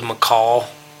in the McCall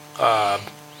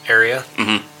area.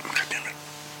 Mm-hmm.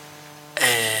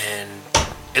 And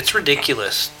it's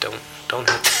ridiculous. Don't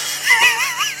hit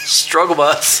struggle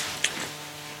bus.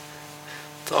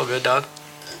 It's all good, dog.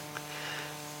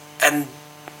 And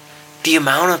the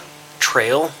amount of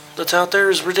trail that's out there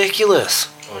is ridiculous.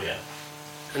 Oh, yeah.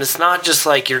 And it's not just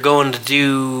like you're going to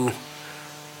do,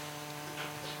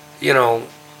 you know,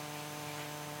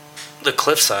 the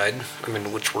cliffside, I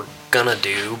mean, which we're gonna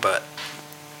do, but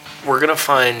we're gonna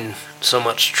find so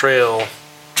much trail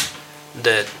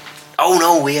that, oh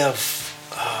no, we have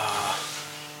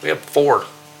 4.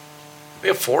 We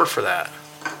have 4 for that.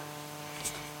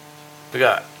 We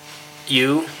got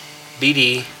you,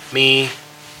 BD, me,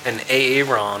 and AA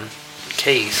Ron,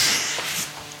 Case,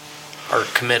 are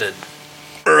committed.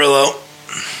 Murillo.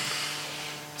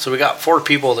 So we got 4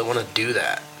 people that want to do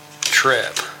that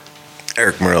trip.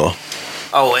 Eric Murillo.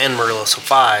 Oh, and Murillo, so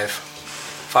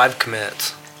 5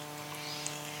 commits.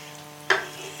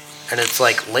 And it's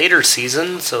like later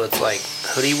season, so it's like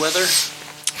hoodie weather.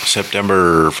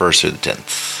 September 1st through the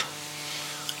 10th.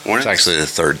 It's actually the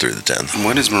 3rd through the 10th.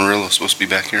 When is Murillo supposed to be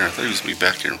back here? I thought he was going to be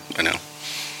back here by now.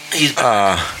 He's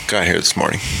Got here this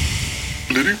morning.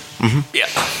 Did he? yeah.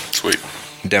 Sweet.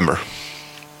 Denver.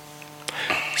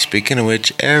 Speaking of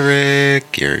which,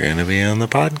 Eric, you're going to be on the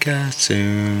podcast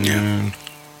soon. Yeah.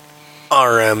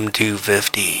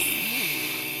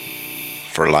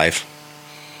 RM250 For life.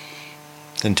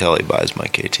 Until he buys my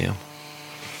KTM.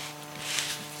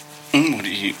 What are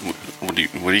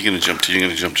you going to jump to? You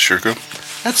going to jump to Sherco?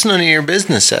 That's none of your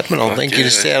business, Edmund. I'll thank you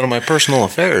to stay out of my personal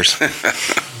affairs.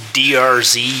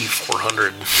 DRZ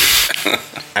 400.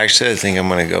 Actually, I think I'm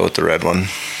going to go with the red one.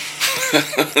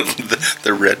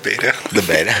 the red beta. The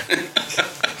beta.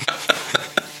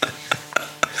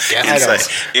 Yeah,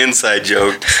 Inside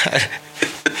joke.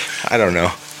 I don't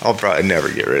know. I'll probably never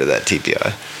get rid of that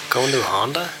TPI. Going to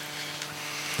Honda?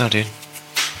 No, dude.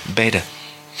 Beta.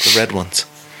 The red ones.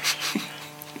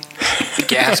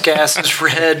 Gas is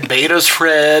red, Beta's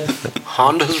red,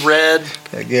 Honda's red.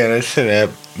 Again, it's an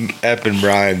Ep and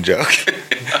Brian joke.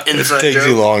 Inside It takes joke.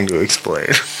 you long to explain.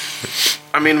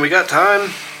 I mean, we got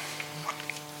time.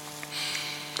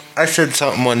 I said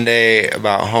something one day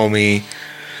about homie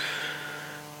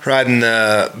riding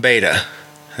the Beta.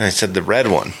 And I said the red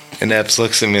one. And Epps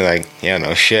looks at me like, yeah,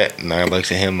 no shit. And I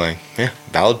looked at him like, yeah,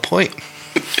 valid point.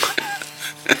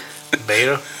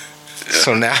 Beta.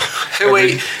 So now... Hey,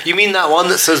 wait, you mean that one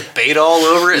that says Beta all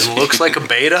over it and looks like a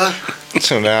Beta?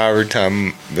 So now every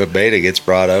time the Beta gets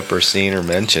brought up or seen or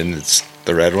mentioned, it's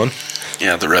the red one.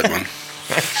 Yeah, the red one.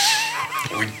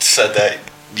 We said that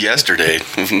yesterday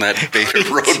when that beta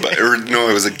rode by. Or no,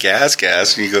 it was a gas.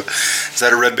 And you go, is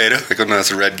that a red beta? I go, no,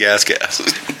 it's a red gas.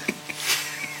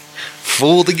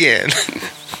 Fooled again.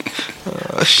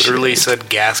 Literally said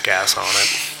gas on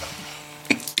it.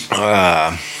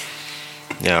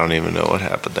 Yeah, I don't even know what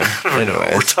happened there. We're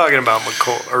Anyways. talking about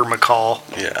McCall.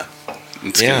 Yeah.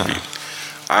 It's Yeah. gonna be.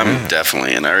 I'm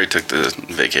definitely, and I already took the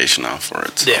vacation off for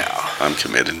it. So Yeah. I'm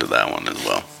committed to that one as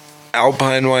well.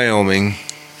 Alpine, Wyoming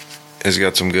has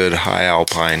got some good high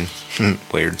alpine,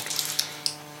 weird,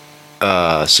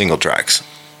 single tracks.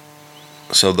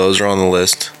 So those are on the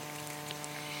list.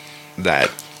 That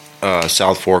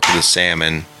South Fork of the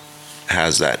Salmon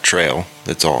has that trail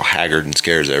that's all haggard and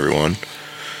scares everyone.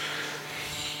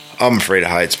 I'm afraid of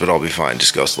heights, but I'll be fine.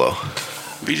 Just go slow.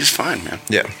 Be just fine, man.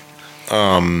 Yeah.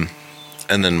 And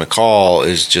then McCall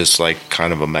is just like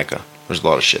kind of a mecca. There's a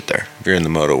lot of shit there. If you're in the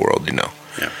moto world, you know.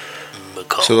 Yeah.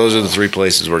 McCall. So those are the 3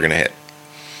 places we're gonna hit.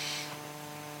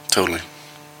 Totally.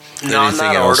 Not in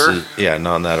that order, Yeah,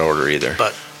 not in that order either.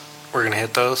 but we're going to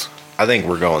hit those. I think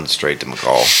we're going straight to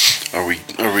McCall. Are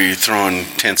we throwing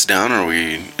tents down?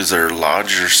 Is there a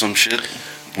lodge or some shit?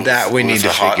 That we need With to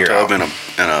a hot figure tub out.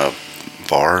 and a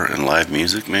bar and live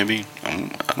music, maybe. I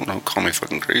don't know. Call me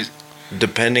fucking crazy.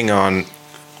 Depending on,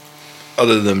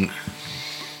 other than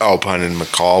Alpine and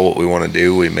McCall, what we want to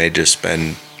do, we may just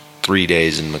spend 3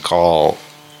 days in McCall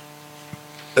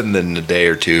and then a day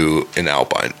or 2 in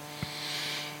Alpine.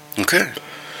 Okay.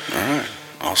 All right.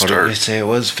 I'll What did we start say it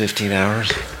was? 15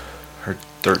 hours? Or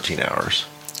 13 hours?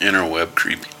 interweb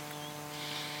creepy.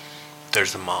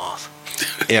 There's a moth.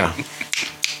 Yeah.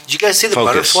 Did you guys see the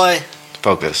Focus. butterfly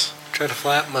Focus. try to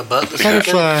flap my butt this Yeah.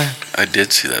 weekend? Butterfly. I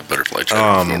did see that butterfly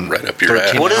try to go right up your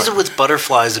 13 ass. What is it with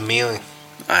butterflies and me?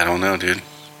 I don't know, dude.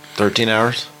 13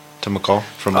 hours to McCall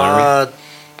from Laramie?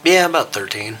 Yeah, about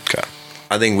 13. Okay.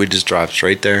 I think we just drive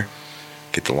straight there,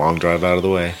 get the long drive out of the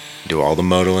way, do all the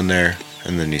moto in there,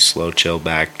 and then you slow chill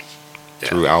back Yeah.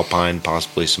 through Alpine,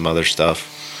 possibly some other stuff.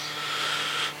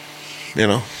 You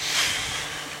know,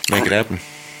 make it happen.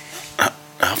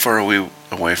 How far are we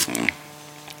away from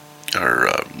our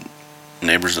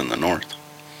neighbors in the north?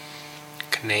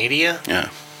 Canada? Yeah.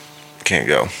 Can't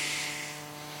go.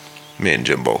 Me and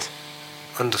Jim both.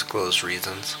 Undisclosed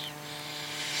reasons.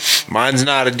 Mine's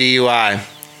not a DUI.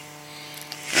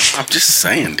 I'm just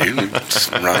saying, dude.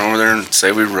 Just run over there and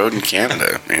say we rode in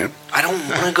Canada, man. I don't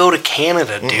want to go to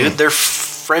Canada, dude. They're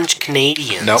French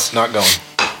Canadians. Nope, not going.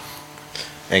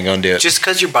 Ain't gonna do it. Just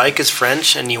because your bike is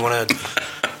French and you want it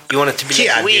to be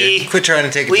like, dude. Quit trying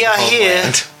to take it we to the are here.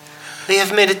 homeland. We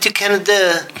have made it to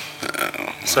Canada.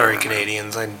 Sorry,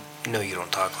 Canadians. I know you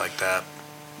don't talk like that.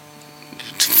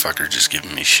 Fucker just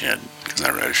giving me shit because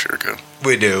I ride a Sherco.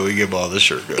 We do. We give all the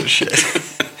Sherco shit.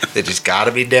 They just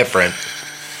gotta be different.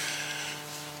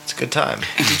 It's a good time.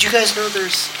 Did you guys know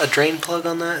there's a drain plug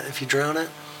on that if you drown it?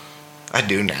 I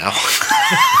do now.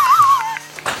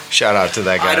 Shout out to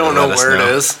that guy. I don't know where it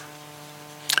is,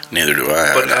 Neither do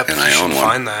I, but and I you own should one.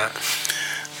 find that.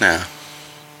 Nah.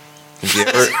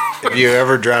 If you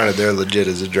ever drown it, there legit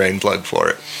is a drain plug for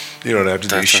it. You don't have to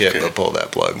do That's shit okay. but pull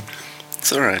that plug.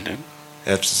 It's alright, dude.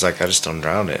 Epps is like, I just don't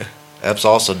drown it. Epps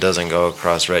also doesn't go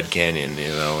across Red Canyon,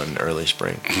 in early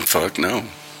spring. Fuck no.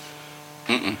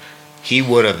 He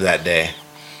would have that day.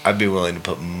 I'd be willing to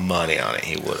put money on it.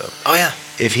 He would have. Oh yeah,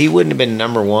 If he wouldn't have been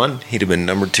number one, he'd have been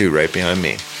number two right behind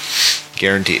me.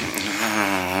 Guaranteed.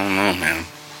 I don't know, man.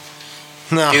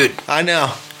 No, Dude. I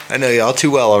know y'all too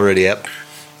well already, Ep.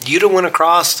 you'd have went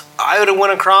across. I would have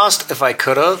went across if I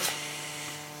could have,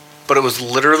 but it was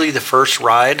literally the first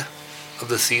ride of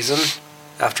the season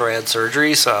after I had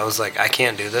surgery. So I was like, I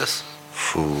can't do this.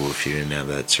 Ooh, if you didn't have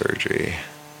that surgery.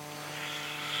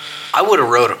 I would have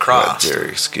rode What's across. your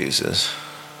excuses?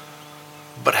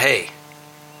 But hey,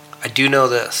 I do know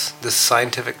this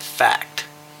scientific fact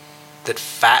that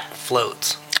fat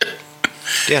floats.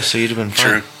 Yeah, so you'd have been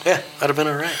fine. True. Yeah, I'd have been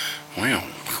alright. Wow.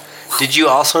 Did you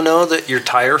also know that your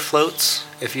tire floats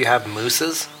if you have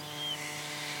mooses?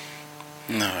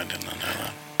 No, I did not know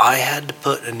that. I had to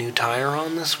put a new tire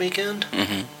on this weekend,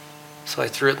 Mm-hmm. so I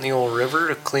threw it in the old river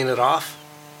to clean it off,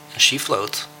 and she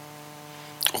floats.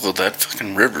 Well, that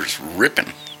fucking river's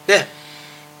ripping. Yeah.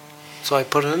 So I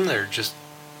put it in there just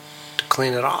to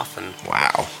clean it off, and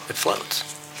Wow. it floats.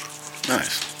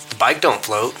 Nice. The bike don't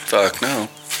float, Fuck no.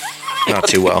 Not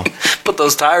too well. but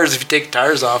those tires, if you take the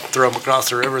tires off and throw them across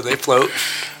the river, they float.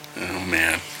 Oh,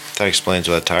 man. That explains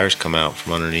why the tires come out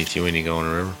from underneath you when you go in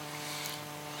a river.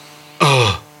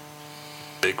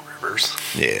 Big rivers.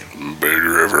 Yeah. Big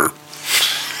river.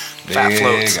 Fat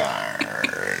floats.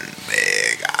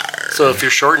 Big iron. So if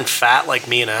you're short and fat like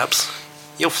me and Epps,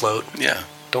 you'll float. Yeah.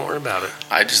 Don't worry about it.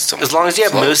 I just don't. As long as you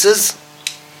have float. mooses,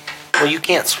 well, you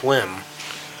can't swim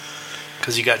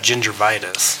because you got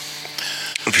gingivitis.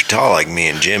 If you're tall like me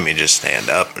and Jim, you just stand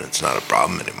up and it's not a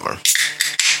problem anymore.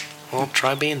 Well,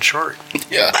 try being short.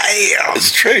 Yeah. Bam!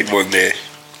 Let's trade one day.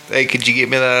 Hey, could you get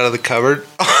me that out of the cupboard?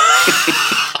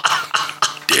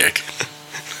 Dick.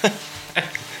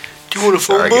 Do you want a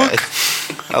phone Sorry, book?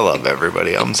 guys. I love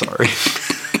everybody. I'm sorry.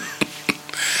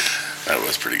 That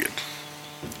was pretty good.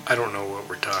 I don't know what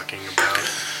we're talking about.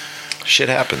 Shit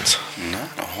happens.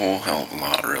 Not a whole hell of a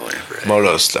lot, really.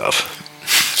 Moto stuff.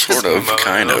 Sort of, moto.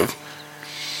 kind of.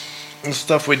 The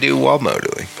stuff we do while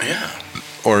motoing. Yeah.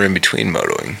 Or in between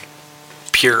motoing.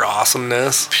 Pure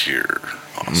awesomeness. Pure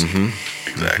awesome. Mm-hmm.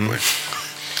 Exactly.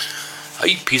 I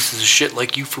eat pieces of shit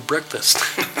like you for breakfast.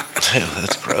 Ew,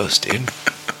 that's gross, dude.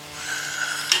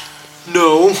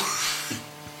 No.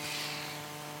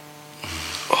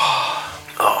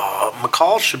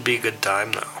 McCall should be a good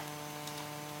time, though.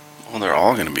 Well, they're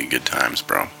all going to be good times,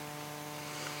 bro.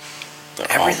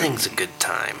 Everything's a good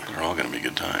time. They're all going to be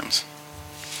good times.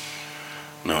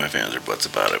 No ifs, ands, or buts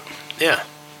about it. Yeah.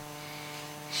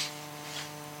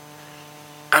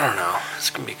 I don't know. It's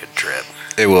going to be a good trip.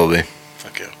 It will be.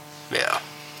 Fuck yeah. Yeah.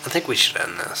 I think we should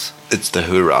end this. It's the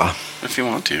hoorah. If you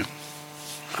want to.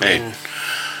 I Hey. mean,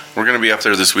 We're going to be up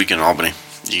there this week in Albany.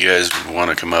 You guys want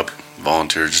to come up,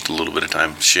 volunteer just a little bit of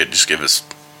time? Shit, just give us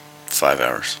 5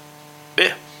 hours.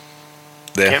 yeah.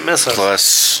 Yeah. Can't miss us.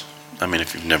 Plus I mean,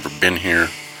 if you've never been here,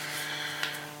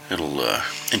 it'll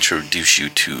introduce you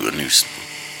to a new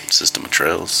system of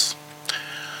trails.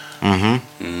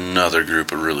 Mm-hmm. Another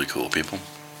group of really cool people.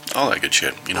 All that good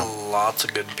shit, you know. Lots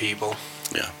of good people.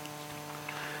 Yeah.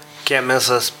 Can't miss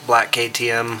us. Black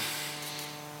KTM.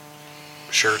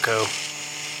 Sherco.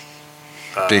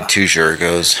 Big 2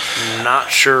 Shercos.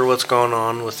 Not sure what's going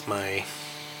on with my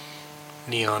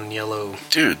neon yellow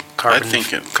Dude, carbon, I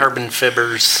think carbon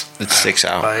fibers It sticks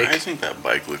out. bike. I think that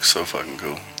bike looks so fucking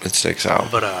cool. It sticks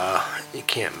out. But you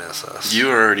can't miss us. You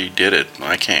already did it.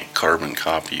 I can't carbon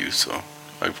copy you, so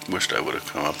I wished I would have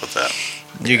come up with that.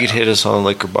 You could hit us on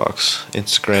Liquor Box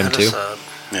Instagram Hit too. us up.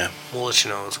 Yeah. We'll let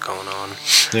you know what's going on.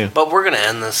 Yeah. But we're gonna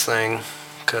end this thing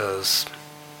because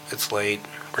it's late.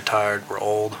 We're tired. We're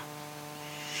old.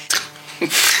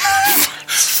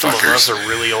 Some of us are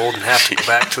really old and have to go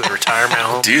back to the retirement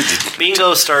home. Dude,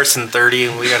 Bingo starts in 30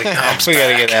 and we gotta get We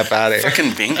gotta get that out of here.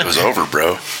 fucking bingo's over,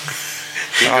 bro.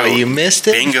 Oh, you missed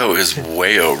it? Bingo is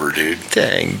way over, dude.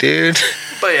 Dang, dude.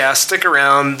 But yeah, stick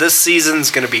around. This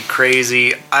season's gonna be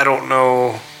crazy. I don't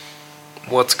know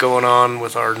what's going on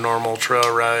with our normal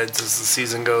trail rides as the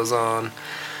season goes on.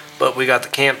 But we got the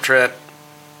camp trip.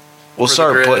 We'll For the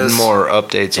start putting Grizz. more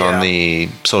updates Yeah. on the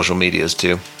social medias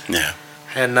too. Yeah.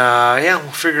 And yeah,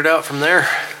 we'll figure it out from there.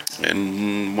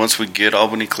 And once we get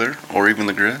Albany clear, or even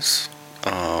the Grizz,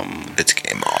 It's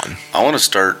game on. I want to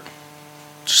start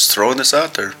just throwing this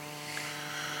out there.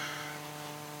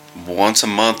 Once a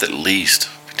month at least,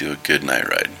 we do a good night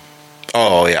ride.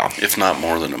 Oh yeah. If not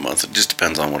more than a month. It just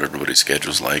depends on what everybody's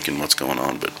schedule's like and what's going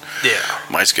on. But Yeah.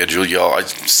 my schedule, y'all, I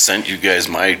sent you guys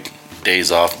my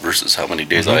days off versus how many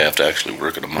days I have to actually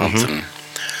work in a month, and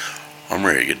I'm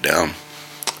ready to get down.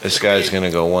 This guy's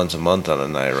gonna go once a month on a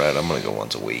night ride. I'm gonna go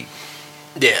once a week.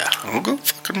 Yeah. I'll go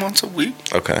fucking once a week.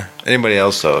 Okay. Anybody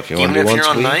else though? If you want Even to do if once you're a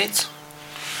on week. nights.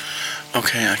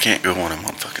 Okay, I can't go when I'm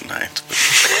on fucking nights.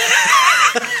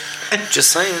 But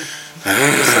Just saying.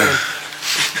 Just saying.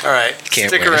 All right. Can't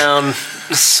Stick win. around.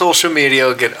 Social media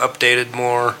will get updated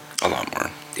more. a lot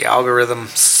more. The algorithm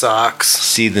sucks.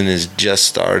 Season is just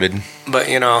started. But,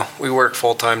 you know, we work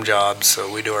full-time jobs, so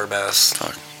we do our best.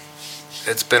 Fuck.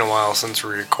 It's been a while since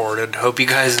we recorded. Hope you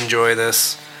guys enjoy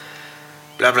this.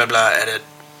 Blah, blah, blah, edit.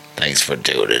 Thanks for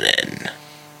tuning in.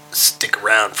 Stick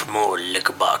around for more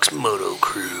Liquor Box Moto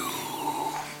Crew.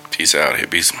 Peace out,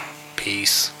 hippies.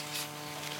 Peace.